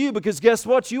calling you, because guess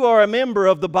what? You are a member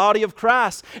of the body of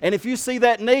Christ. And if you see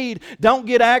that need, don't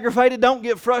get aggravated, don't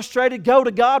get frustrated. Go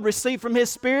to God, receive from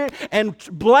His Spirit, and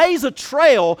blaze a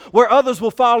trail where others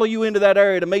will follow you into that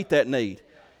area to meet that need.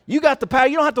 You got the power.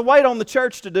 You don't have to wait on the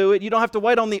church to do it. You don't have to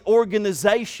wait on the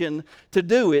organization to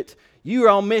do it. You are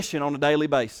on mission on a daily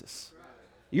basis.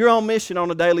 You're on mission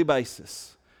on a daily basis.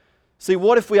 See,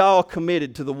 what if we all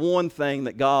committed to the one thing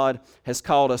that God has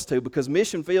called us to? Because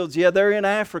mission fields, yeah, they're in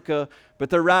Africa,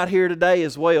 but they're right here today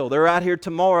as well. They're right here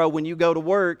tomorrow when you go to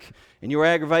work and you're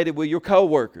aggravated with your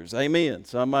coworkers. Amen.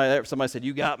 Somebody said,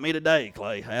 you got me today,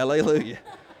 Clay. Hallelujah.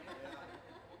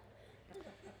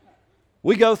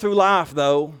 We go through life,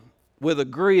 though, with a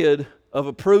grid of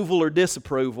approval or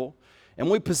disapproval, and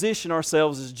we position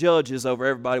ourselves as judges over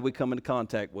everybody we come into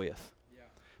contact with. Yeah.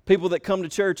 People that come to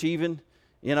church even,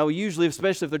 usually,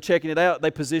 especially if they're checking it out,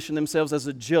 they position themselves as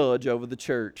a judge over the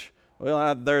church.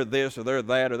 Well, they're this or they're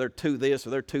that or they're to this or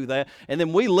they're to that. And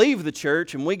then we leave the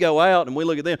church and we go out and we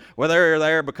look at them. Well, they're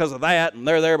there because of that and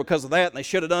they're there because of that and they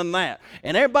should have done that.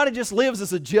 And everybody just lives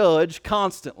as a judge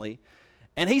constantly.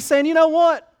 And he's saying, you know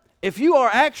what? If you are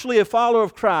actually a follower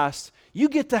of Christ, you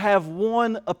get to have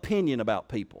one opinion about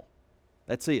people.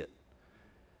 That's it.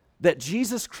 That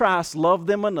Jesus Christ loved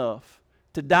them enough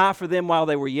to die for them while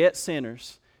they were yet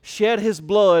sinners, shed His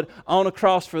blood on a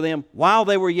cross for them while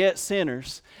they were yet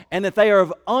sinners, and that they are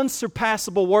of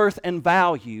unsurpassable worth and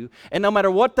value, and no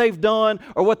matter what they've done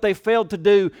or what they failed to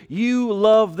do, you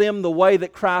love them the way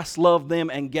that Christ loved them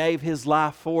and gave His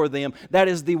life for them. That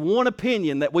is the one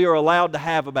opinion that we are allowed to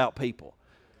have about people.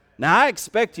 Now, I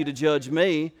expect you to judge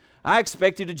me. I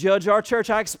expect you to judge our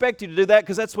church. I expect you to do that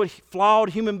because that's what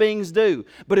flawed human beings do.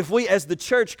 But if we as the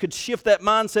church could shift that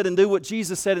mindset and do what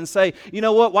Jesus said and say, you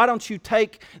know what, why don't you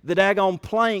take the daggone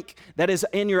plank that is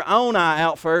in your own eye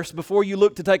out first before you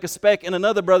look to take a speck in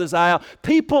another brother's eye out.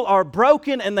 People are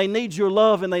broken and they need your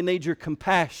love and they need your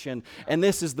compassion. And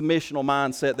this is the missional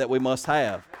mindset that we must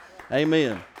have.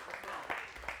 Amen.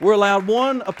 We're allowed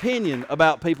one opinion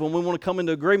about people, and we want to come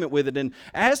into agreement with it. And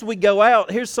as we go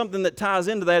out, here's something that ties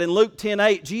into that. In Luke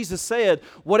 10:8, Jesus said,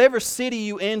 whatever city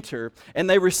you enter and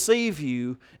they receive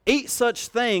you, eat such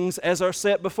things as are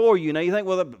set before you. Now you think,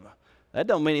 well, that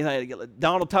don't mean anything.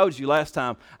 Donald told you last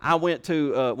time I went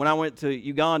to, when I went to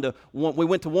Uganda, we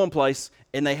went to one place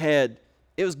and it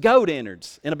was goat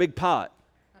innards in a big pot.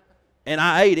 And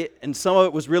I ate it, and some of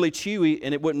it was really chewy,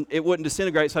 and it wouldn't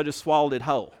disintegrate, so I just swallowed it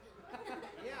whole.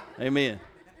 Amen.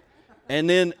 And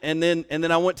then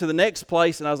I went to the next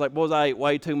place, and I was like, boys, I ate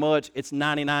way too much. It's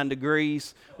 99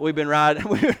 degrees. We've been riding.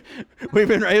 It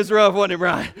was rough, wasn't it,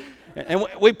 Brian? And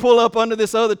we pull up under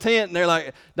this other tent, and they're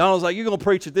like, Donald's like, you're going to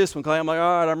preach at this one, Clay. I'm like,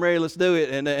 all right, I'm ready, let's do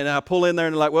it. And I pull in there,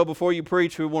 and they're like, well, before you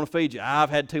preach, we want to feed you. I've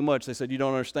had too much. They said, you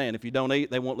don't understand. If you don't eat,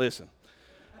 they won't listen.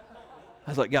 I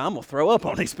was like, yeah, I'm going to throw up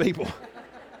on these people.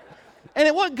 And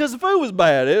it wasn't because the food was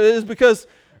bad. It was because,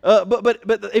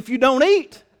 but if you don't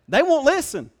eat, they won't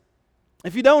listen.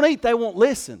 If you don't eat, they won't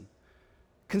listen.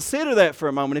 Consider that for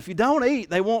a moment. If you don't eat,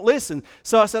 they won't listen.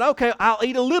 So I said, okay, I'll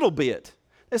eat a little bit.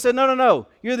 They said, no.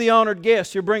 You're the honored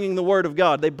guest. You're bringing the Word of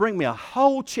God. They bring me a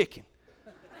whole chicken.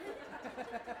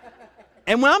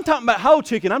 And when I'm talking about whole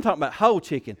chicken, I'm talking about whole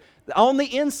chicken. On the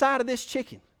inside of this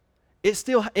chicken,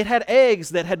 it had eggs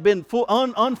that had been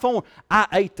unformed. I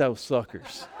ate those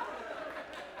suckers.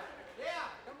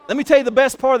 Let me tell you, the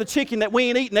best part of the chicken that we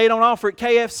ain't eating, they don't offer at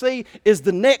KFC, is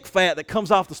the neck fat that comes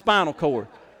off the spinal cord.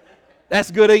 That's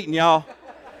good eating, y'all.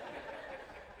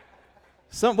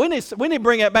 We need to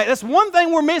bring that back. That's one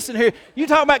thing we're missing here. You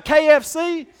talk about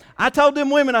KFC. I told them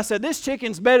women, I said, this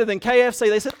chicken's better than KFC.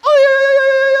 They said,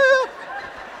 oh, yeah.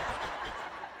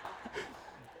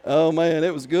 Oh, man,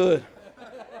 it was good.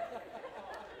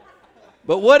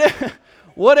 But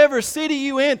whatever city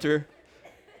you enter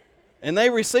and they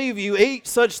receive you, eat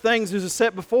such things as are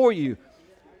set before you.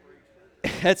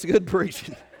 That's good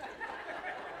preaching.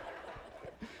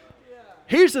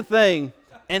 Here's the thing,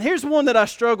 and here's one that I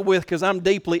struggle with because I'm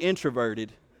deeply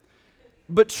introverted.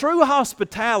 But true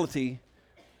hospitality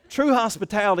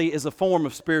is a form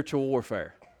of spiritual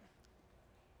warfare.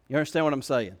 You understand what I'm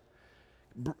saying?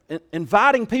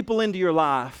 Inviting people into your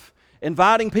life,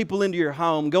 inviting people into your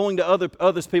home, going to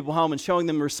others people's home and showing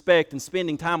them respect and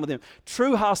spending time with them.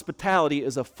 True hospitality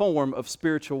is a form of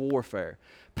spiritual warfare.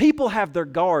 People have their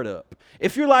guard up.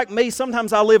 If you're like me,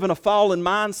 sometimes I live in a fallen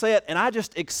mindset and I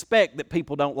just expect that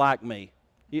people don't like me.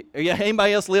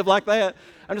 Anybody else live like that?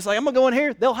 I'm just like, I'm going to go in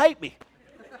here, they'll hate me.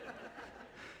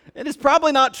 And it's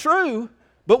probably not true,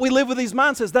 but we live with these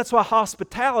mindsets. That's why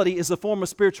hospitality is a form of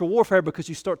spiritual warfare, because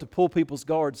you start to pull people's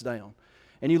guards down.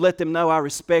 And you let them know, I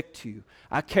respect you,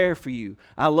 I care for you,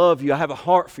 I love you, I have a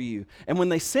heart for you. And when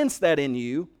they sense that in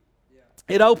you,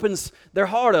 it opens their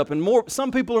heart up. And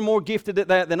some people are more gifted at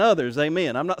that than others,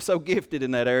 amen. I'm not so gifted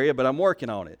in that area, but I'm working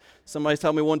on it. Somebody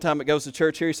told me one time that goes to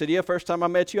church here, he said, yeah, first time I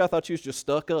met you, I thought you was just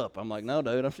stuck up. I'm like, no,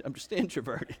 dude, I'm just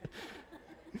introverted.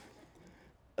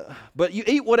 But you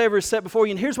eat whatever is set before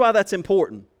you, and here's why that's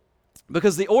important.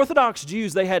 Because the Orthodox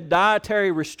Jews, they had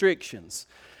dietary restrictions.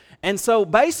 And so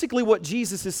basically what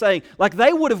Jesus is saying, like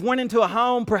they would have went into a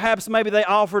home, perhaps maybe they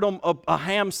offered them a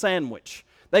ham sandwich.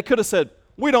 They could have said,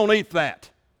 we don't eat that.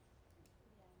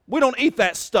 We don't eat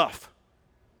that stuff.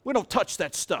 We don't touch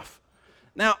that stuff.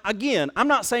 Now, again, I'm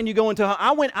not saying you go into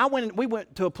we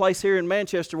went to a place here in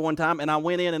Manchester one time, and I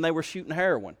went in and they were shooting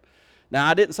heroin. Now,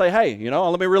 I didn't say, hey,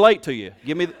 let me relate to you.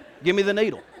 Give me the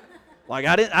needle. Like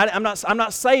I'm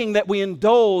not saying that we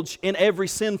indulge in every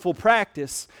sinful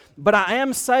practice, but I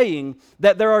am saying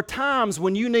that there are times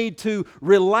when you need to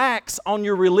relax on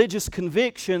your religious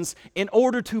convictions in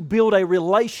order to build a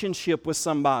relationship with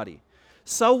somebody.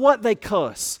 So what they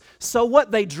cuss, so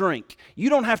what they drink. You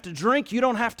don't have to drink, you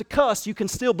don't have to cuss. You can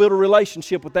still build a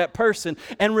relationship with that person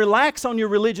and relax on your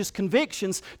religious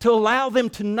convictions to allow them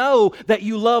to know that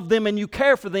you love them and you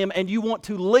care for them and you want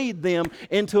to lead them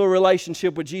into a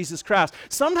relationship with Jesus Christ.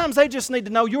 Sometimes they just need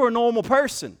to know you're a normal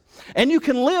person. And you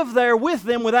can live there with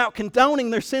them without condoning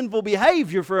their sinful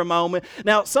behavior for a moment.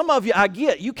 Now, some of you, I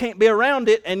get, you can't be around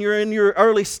it and you're in your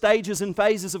early stages and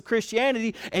phases of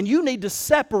Christianity and you need to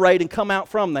separate and come out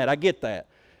from that. I get that.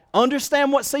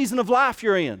 Understand what season of life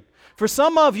you're in. For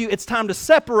some of you, it's time to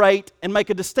separate and make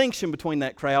a distinction between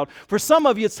that crowd. For some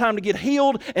of you, it's time to get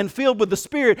healed and filled with the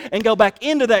Spirit and go back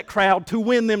into that crowd to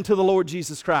win them to the Lord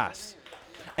Jesus Christ.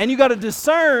 And you got to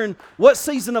discern what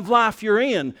season of life you're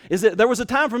in. There was a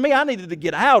time for me I needed to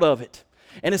get out of it.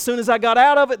 And as soon as I got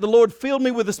out of it, the Lord filled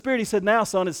me with the Spirit. He said, now,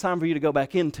 son, it's time for you to go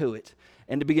back into it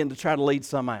and to begin to try to lead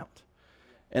some out.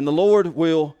 And the Lord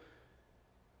will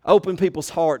open people's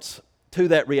hearts to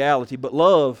that reality. But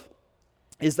love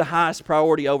is the highest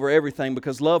priority over everything,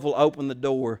 because love will open the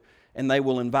door and they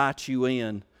will invite you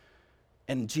in.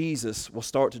 And Jesus will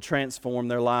start to transform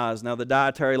their lives. Now, the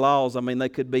dietary laws, they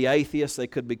could be atheists, they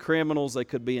could be criminals, they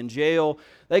could be in jail,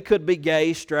 they could be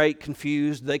gay, straight,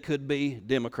 confused, they could be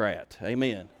Democrat.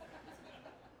 Amen.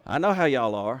 I know how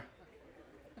y'all are.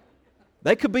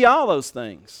 They could be all those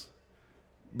things.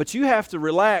 But you have to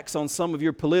relax on some of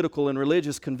your political and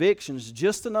religious convictions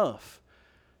just enough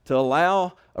to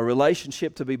allow a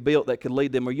relationship to be built that could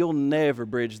lead them, or you'll never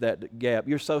bridge that gap.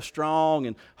 You're so strong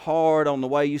and hard on the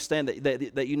way you stand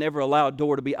that you never allow a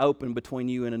door to be open between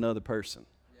you and another person.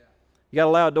 Yeah. You got to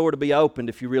allow a door to be opened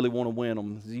if you really want to win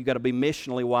them. You got to be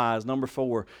missionally wise. Number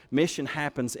 4, mission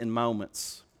happens in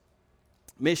moments.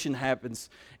 Mission happens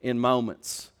in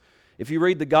moments. If you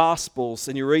read the Gospels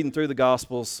and you're reading through the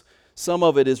Gospels, some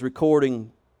of it is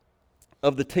recording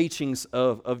of the teachings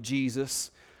of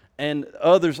Jesus, and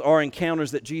others are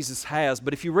encounters that Jesus has.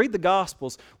 But if you read the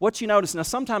Gospels, what you notice, now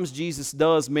sometimes Jesus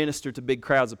does minister to big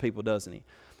crowds of people, doesn't he?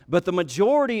 But the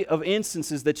majority of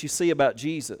instances that you see about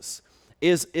Jesus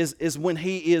is when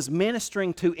he is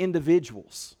ministering to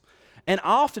individuals. And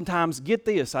oftentimes, get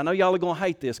this, I know y'all are going to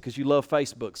hate this because you love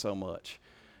Facebook so much,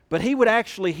 but he would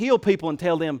actually heal people and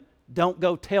tell them, don't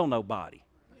go tell nobody.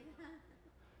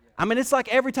 It's like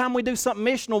every time we do something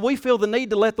missional, we feel the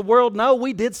need to let the world know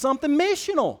we did something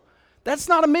missional. That's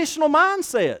not a missional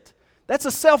mindset. That's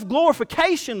a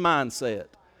self-glorification mindset.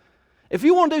 If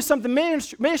you want to do something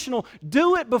missional,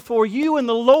 do it before you and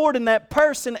the Lord and that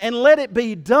person and let it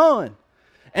be done.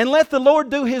 and let the Lord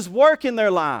do His work in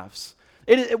their lives.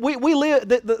 We live,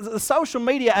 the social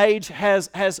media age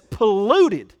has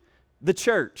polluted the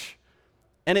church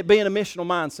and it being a missional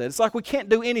mindset. It's like we can't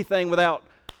do anything without,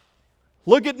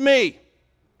 look at me.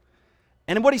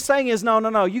 And what he's saying is,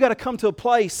 no. You got to come to a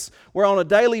place where on a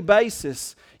daily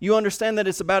basis you understand that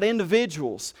it's about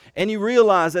individuals, and you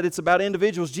realize that it's about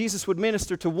individuals. Jesus would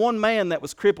minister to one man that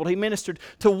was crippled. He ministered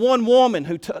to one woman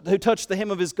who touched the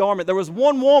hem of his garment. There was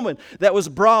one woman that was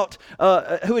brought,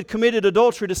 who had committed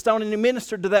adultery to stone, and he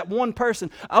ministered to that one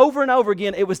person. Over and over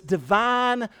again, it was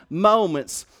divine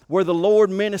moments where the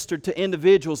Lord ministered to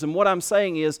individuals. And what I'm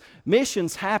saying is,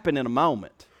 missions happen in a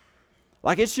moment.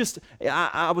 Like it's just,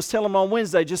 I was telling them on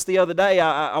Wednesday, just the other day,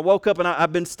 I woke up and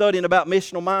I've been studying about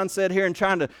missional mindset here and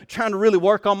trying to really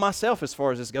work on myself as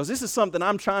far as this goes. This is something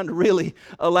I'm trying to really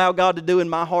allow God to do in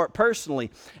my heart personally.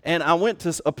 And I went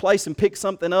to a place and picked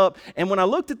something up, and when I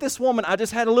looked at this woman, I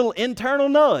just had a little internal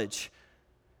nudge.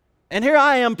 And here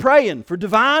I am praying for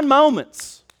divine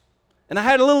moments. And I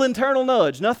had a little internal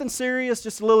nudge, nothing serious,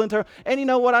 just a little internal. And you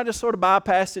know what? I just sort of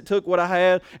bypassed it, took what I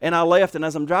had, and I left. And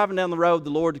as I'm driving down the road, the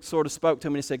Lord sort of spoke to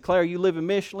me and He said, Claire, are you living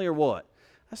missionally or what?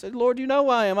 I said, Lord, you know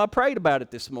I am. I prayed about it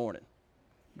this morning,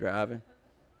 driving.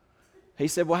 He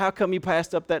said, well, how come you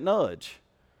passed up that nudge?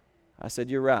 I said,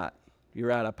 you're right. You're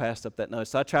right, I passed up that nudge.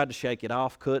 So I tried to shake it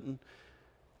off, couldn't.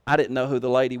 I didn't know who the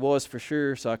lady was for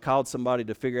sure, so I called somebody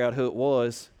to figure out who it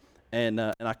was. And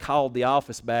I called the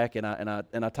office back, and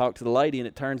I talked to the lady, and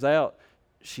it turns out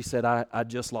she said, I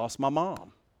just lost my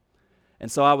mom. And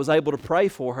so I was able to pray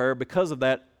for her because of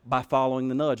that by following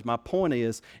the nudge. My point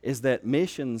is that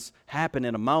missions happen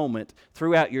in a moment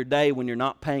throughout your day when you're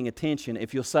not paying attention.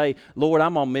 If you'll say, Lord,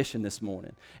 I'm on mission this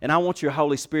morning, and I want your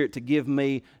Holy Spirit to give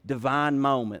me divine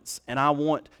moments, and I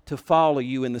want to follow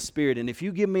you in the Spirit. And if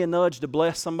you give me a nudge to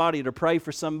bless somebody, to pray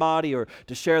for somebody, or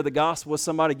to share the gospel with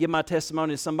somebody, give my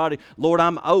testimony to somebody, Lord,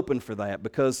 I'm open for that,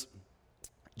 because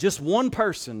just one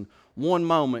person, one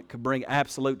moment could bring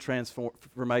absolute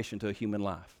transformation to a human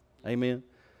life. Amen?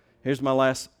 Here's my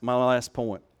last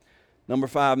point. Number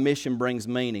 5, mission brings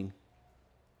meaning.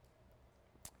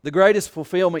 The greatest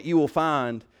fulfillment you will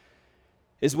find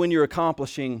is when you're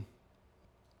accomplishing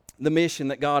the mission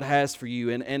that God has for you.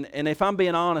 And if I'm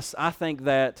being honest, I think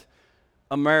that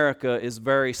America is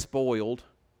very spoiled,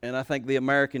 and I think the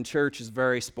American church is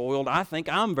very spoiled. I think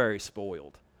I'm very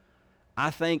spoiled. I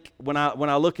think when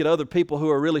I look at other people who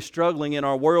are really struggling in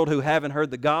our world, who haven't heard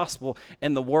the gospel,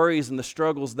 and the worries and the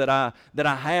struggles that I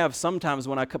have, sometimes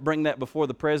when I bring that before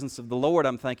the presence of the Lord,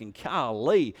 I'm thinking,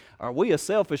 golly, are we a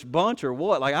selfish bunch or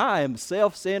what? Like, I am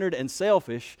self-centered and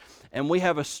selfish, and we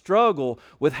have a struggle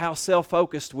with how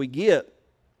self-focused we get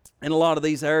in a lot of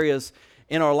these areas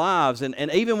in our lives. And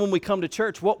even when we come to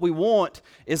church, what we want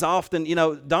is often,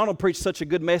 Donald preached such a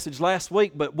good message last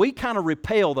week, but we kind of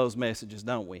repel those messages,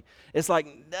 don't we? It's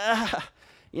like,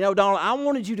 Donald, I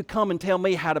wanted you to come and tell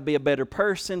me how to be a better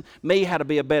person, me how to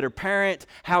be a better parent,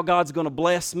 how God's going to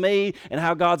bless me, and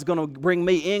how God's going to bring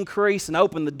me increase and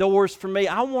open the doors for me.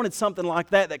 I wanted something like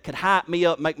that could hype me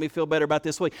up, make me feel better about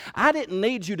this week. I didn't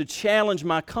need you to challenge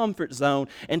my comfort zone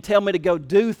and tell me to go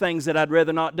do things that I'd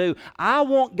rather not do. I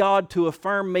want God to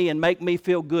affirm me and make me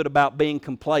feel good about being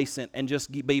complacent and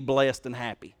just be blessed and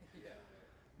happy.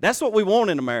 That's what we want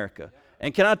in America.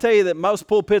 And can I tell you that most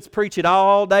pulpits preach it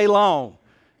all day long?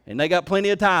 And they got plenty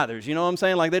of tithers, you know what I'm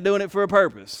saying? Like, they're doing it for a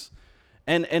purpose.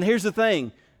 And here's the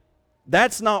thing.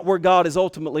 That's not where God is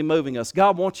ultimately moving us.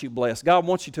 God wants you blessed. God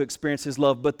wants you to experience His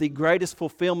love. But the greatest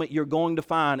fulfillment you're going to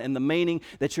find and the meaning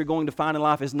that you're going to find in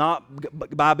life is not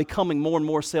by becoming more and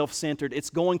more self-centered. It's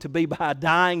going to be by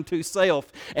dying to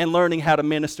self and learning how to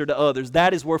minister to others.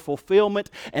 That is where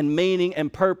fulfillment and meaning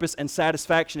and purpose and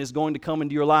satisfaction is going to come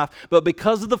into your life. But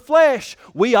because of the flesh,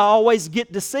 we always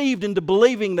get deceived into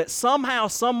believing that somehow,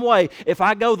 some way, if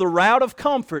I go the route of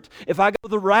comfort, if I go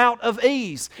the route of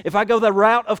ease, if I go the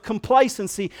route of complacency,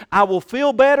 I will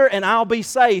feel better and I'll be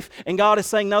safe. And God is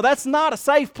saying, no, that's not a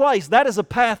safe place. That is a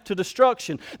path to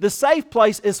destruction. The safe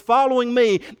place is following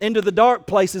me into the dark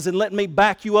places and letting me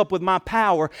back you up with my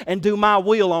power and do my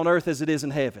will on earth as it is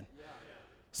in heaven.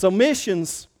 So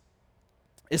missions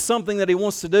is something that He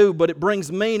wants to do, but it brings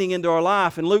meaning into our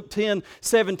life. In Luke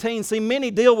 10:17, see,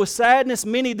 many deal with sadness,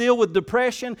 many deal with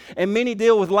depression, and many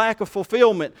deal with lack of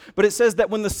fulfillment. But it says that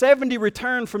when the 70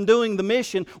 returned from doing the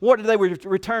mission, what did they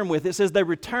return with? It says they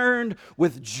returned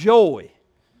with joy,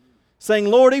 saying,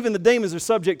 Lord, even the demons are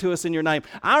subject to us in your name.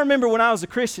 I remember when I was a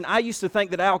Christian, I used to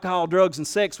think that alcohol, drugs, and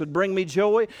sex would bring me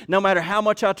joy. No matter how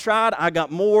much I tried, I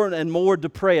got more and more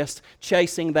depressed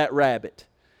chasing that rabbit.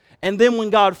 And then when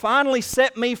God finally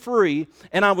set me free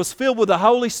and I was filled with the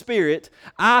Holy Spirit,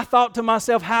 I thought to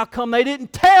myself, how come they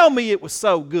didn't tell me it was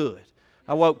so good?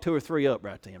 I woke 2 or 3 up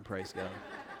right then, praise God.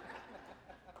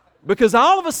 Because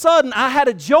all of a sudden I had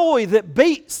a joy that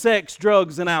beat sex,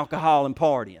 drugs, and alcohol and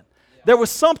partying. There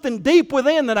was something deep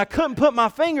within that I couldn't put my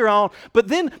finger on. But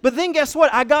then guess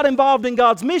what? I got involved in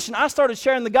God's mission. I started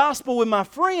sharing the gospel with my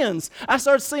friends. I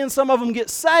started seeing some of them get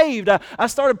saved. I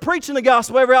started preaching the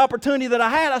gospel every opportunity that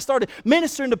I had. I started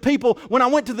ministering to people when I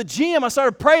went to the gym. I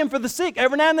started praying for the sick.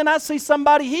 Every now and then I'd see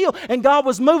somebody heal. And God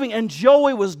was moving and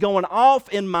joy was going off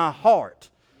in my heart.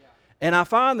 And I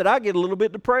find that I get a little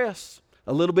bit depressed,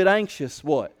 a little bit anxious.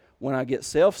 What? When I get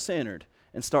self-centered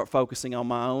and start focusing on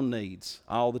my own needs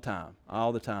all the time,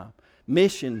 all the time.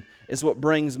 Mission is what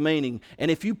brings meaning.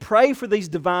 And if you pray for these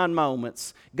divine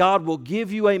moments, God will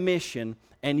give you a mission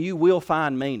and you will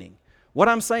find meaning. What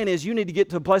I'm saying is you need to get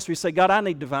to a place where you say, God, I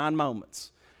need divine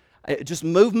moments. Just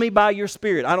move me by your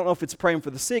Spirit. I don't know if it's praying for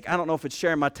the sick. I don't know if it's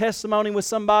sharing my testimony with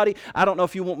somebody. I don't know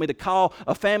if you want me to call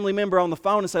a family member on the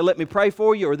phone and say, let me pray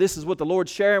for you, or this is what the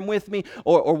Lord's sharing with me,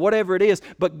 or whatever it is.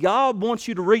 But God wants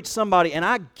you to reach somebody, and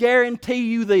I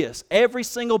guarantee you this, every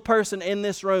single person in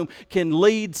this room can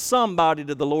lead somebody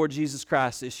to the Lord Jesus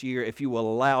Christ this year if you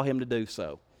will allow Him to do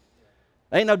so.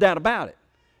 Ain't no doubt about it.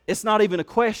 It's not even a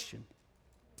question.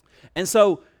 And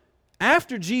so,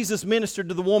 after Jesus ministered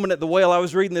to the woman at the well, I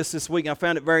was reading this week and I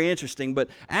found it very interesting, but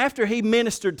after He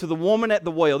ministered to the woman at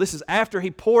the well, this is after He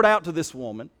poured out to this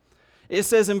woman, it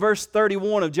says in verse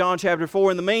 31 of John chapter 4,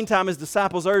 in the meantime His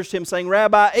disciples urged Him, saying,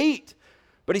 Rabbi, eat.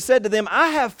 But He said to them, I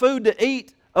have food to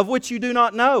eat of which you do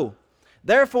not know.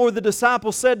 Therefore the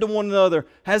disciples said to one another,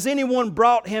 has anyone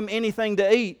brought Him anything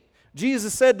to eat?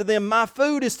 Jesus said to them, my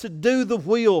food is to do the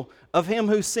will of Him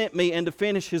who sent me and to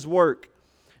finish His work.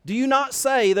 Do you not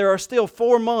say there are still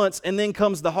 4 months and then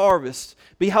comes the harvest?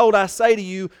 Behold, I say to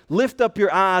you, lift up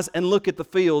your eyes and look at the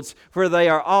fields, for they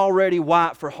are already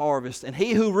white for harvest. And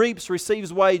he who reaps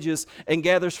receives wages and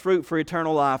gathers fruit for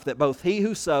eternal life, that both he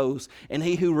who sows and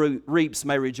he who reaps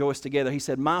may rejoice together. He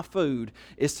said, my food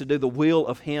is to do the will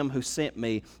of Him who sent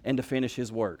me and to finish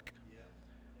His work.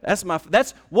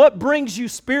 That's what brings you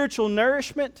spiritual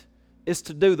nourishment, is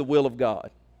to do the will of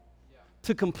God,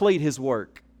 to complete His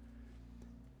work.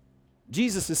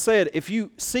 Jesus has said, if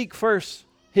you seek first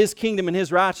His kingdom and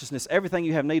His righteousness, everything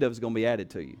you have need of is going to be added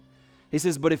to you. He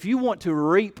says, but if you want to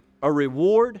reap a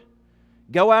reward,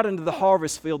 go out into the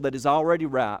harvest field that is already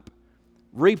ripe,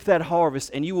 reap that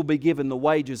harvest, and you will be given the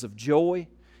wages of joy.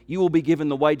 You will be given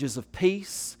the wages of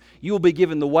peace. You will be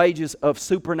given the wages of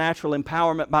supernatural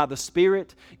empowerment by the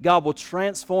Spirit. God will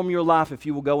transform your life if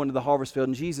you will go into the harvest field.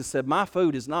 And Jesus said, my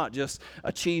food is not just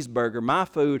a cheeseburger. My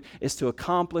food is to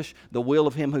accomplish the will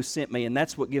of Him who sent me. And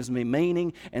that's what gives me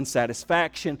meaning and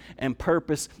satisfaction and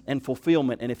purpose and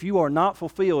fulfillment. And if you are not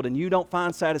fulfilled and you don't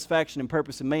find satisfaction and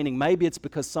purpose and meaning, maybe it's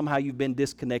because somehow you've been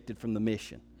disconnected from the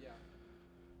mission.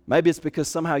 Maybe it's because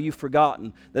somehow you've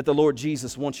forgotten that the Lord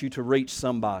Jesus wants you to reach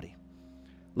somebody.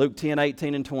 Luke 10,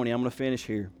 18, and 20. I'm going to finish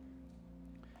here.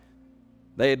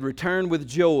 They had returned with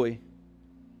joy.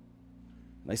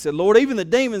 They said, Lord, even the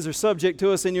demons are subject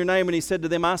to us in your name. And He said to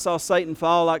them, I saw Satan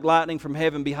fall like lightning from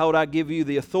heaven. Behold, I give you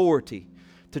the authority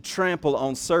to trample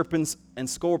on serpents and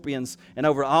scorpions and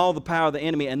over all the power of the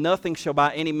enemy, and nothing shall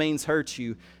by any means hurt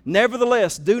you.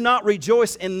 Nevertheless, do not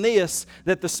rejoice in this,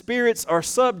 that the spirits are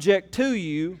subject to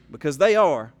you, because they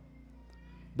are,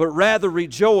 but rather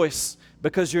rejoice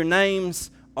because your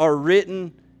names are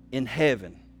written in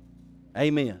heaven.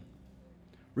 Amen.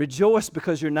 Rejoice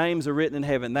because your names are written in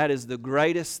heaven. That is the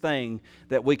greatest thing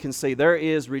that we can see. There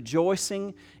is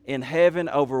rejoicing in heaven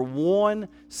over one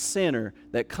sinner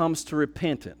that comes to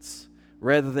repentance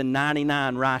rather than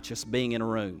 99 righteous being in a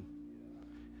room.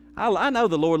 I know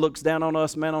the Lord looks down on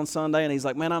us, man, on Sunday, and He's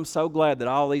like, man, I'm so glad that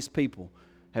all these people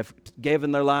have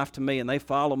given their life to me and they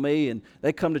follow me and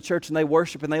they come to church and they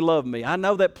worship and they love me. I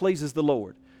know that pleases the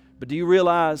Lord. But do you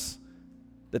realize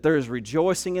that there is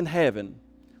rejoicing in heaven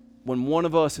when one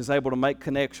of us is able to make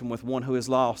connection with one who is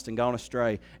lost and gone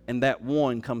astray, and that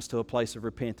one comes to a place of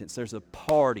repentance? There's a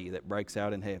party that breaks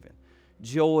out in heaven.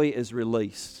 Joy is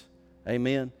released.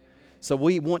 Amen? So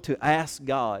we want to ask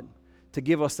God to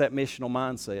give us that missional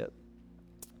mindset,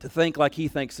 to think like He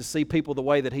thinks, to see people the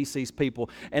way that He sees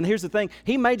people. And here's the thing,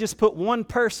 He may just put one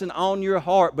person on your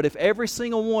heart, but if every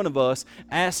single one of us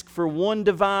ask for one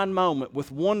divine moment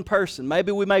with one person,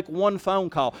 maybe we make one phone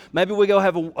call, maybe we go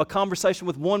have a conversation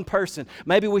with one person,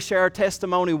 maybe we share our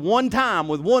testimony one time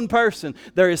with one person,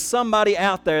 there is somebody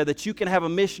out there that you can have a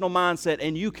missional mindset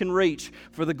and you can reach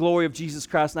for the glory of Jesus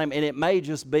Christ's name, and it may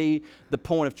just be the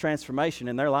point of transformation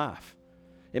in their life.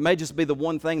 It may just be the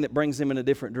one thing that brings them in a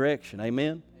different direction.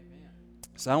 Amen?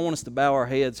 So I want us to bow our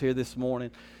heads here this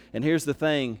morning. And here's the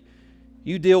thing.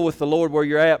 You deal with the Lord where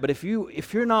you're at, but if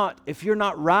you're not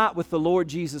right with the Lord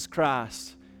Jesus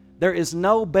Christ, there is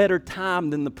no better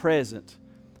time than the present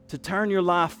to turn your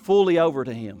life fully over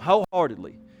to Him,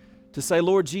 wholeheartedly. To say,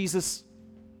 Lord Jesus,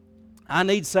 I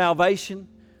need salvation.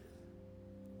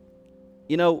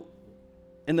 You know,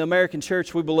 in the American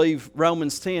church, we believe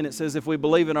Romans 10, it says if we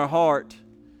believe in our heart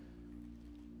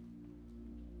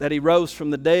that He rose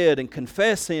from the dead and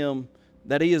confess Him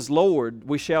that He is Lord,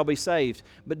 we shall be saved.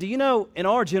 But do you know, in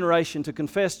our generation, to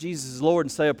confess Jesus as Lord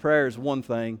and say a prayer is one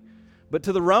thing. But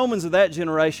to the Romans of that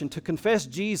generation, to confess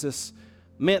Jesus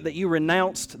meant that you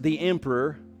renounced the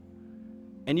emperor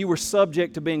and you were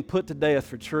subject to being put to death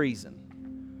for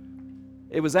treason.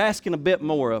 It was asking a bit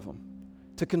more of them.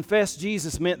 To confess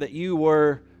Jesus meant that you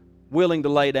were willing to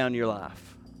lay down your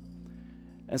life.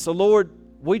 And so, Lord,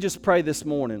 we just pray this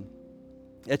morning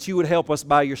that you would help us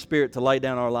by your Spirit to lay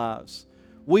down our lives.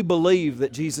 We believe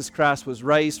that Jesus Christ was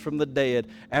raised from the dead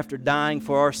after dying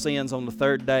for our sins on the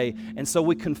third day. And so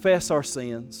we confess our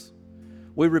sins.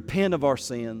 We repent of our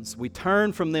sins. We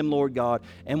turn from them, Lord God.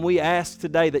 And we ask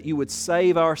today that you would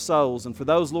save our souls. And for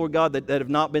those, Lord God, that have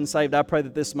not been saved, I pray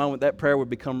that this moment that prayer would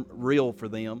become real for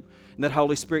them. And that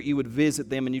Holy Spirit, you would visit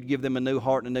them and you'd give them a new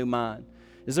heart and a new mind.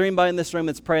 Is there anybody in this room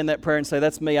that's praying that prayer and say,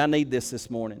 that's me, I need this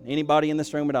morning? Anybody in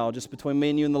this room at all? Just between me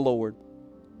and you and the Lord?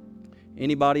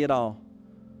 Anybody at all?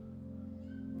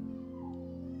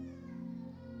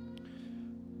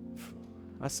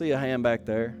 I see a hand back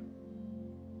there.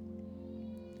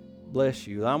 Bless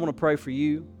you. I want to pray for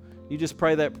you. You just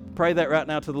pray that right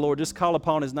now to the Lord. Just call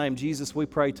upon His name. Jesus, we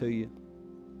pray to you.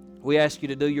 We ask you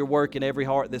to do your work in every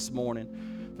heart this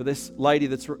morning. For this lady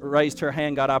that's raised her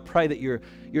hand, God, I pray that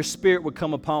your Spirit would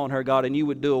come upon her, God, and you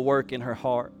would do a work in her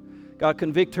heart. God,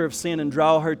 convict her of sin and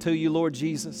draw her to you, Lord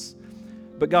Jesus.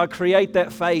 But God, create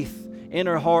that faith in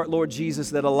her heart, Lord Jesus,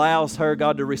 that allows her,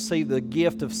 God, to receive the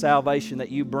gift of salvation that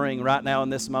you bring right now in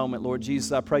this moment, Lord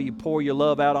Jesus. I pray you pour your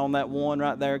love out on that one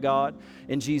right there, God,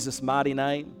 in Jesus' mighty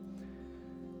name.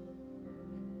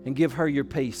 And give her your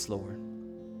peace, Lord.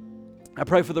 I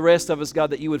pray for the rest of us,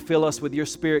 God, that you would fill us with your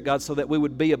Spirit, God, so that we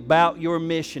would be about your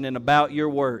mission and about your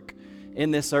work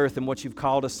in this earth and what you've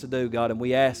called us to do, God. And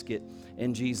we ask it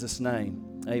in Jesus'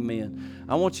 name. Amen.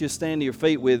 I want you to stand to your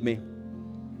feet with me.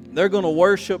 They're going to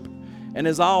worship. And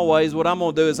as always, what I'm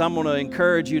going to do is I'm going to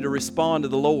encourage you to respond to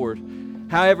the Lord.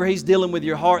 However He's dealing with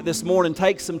your heart this morning,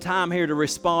 take some time here to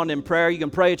respond in prayer. You can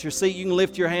pray at your seat. You can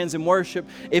lift your hands in worship.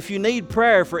 If you need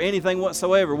prayer for anything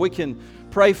whatsoever, we can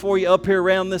pray for you up here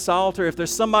around this altar. If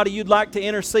there's somebody you'd like to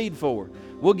intercede for,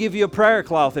 we'll give you a prayer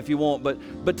cloth if you want.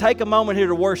 But take a moment here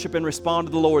to worship and respond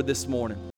to the Lord this morning.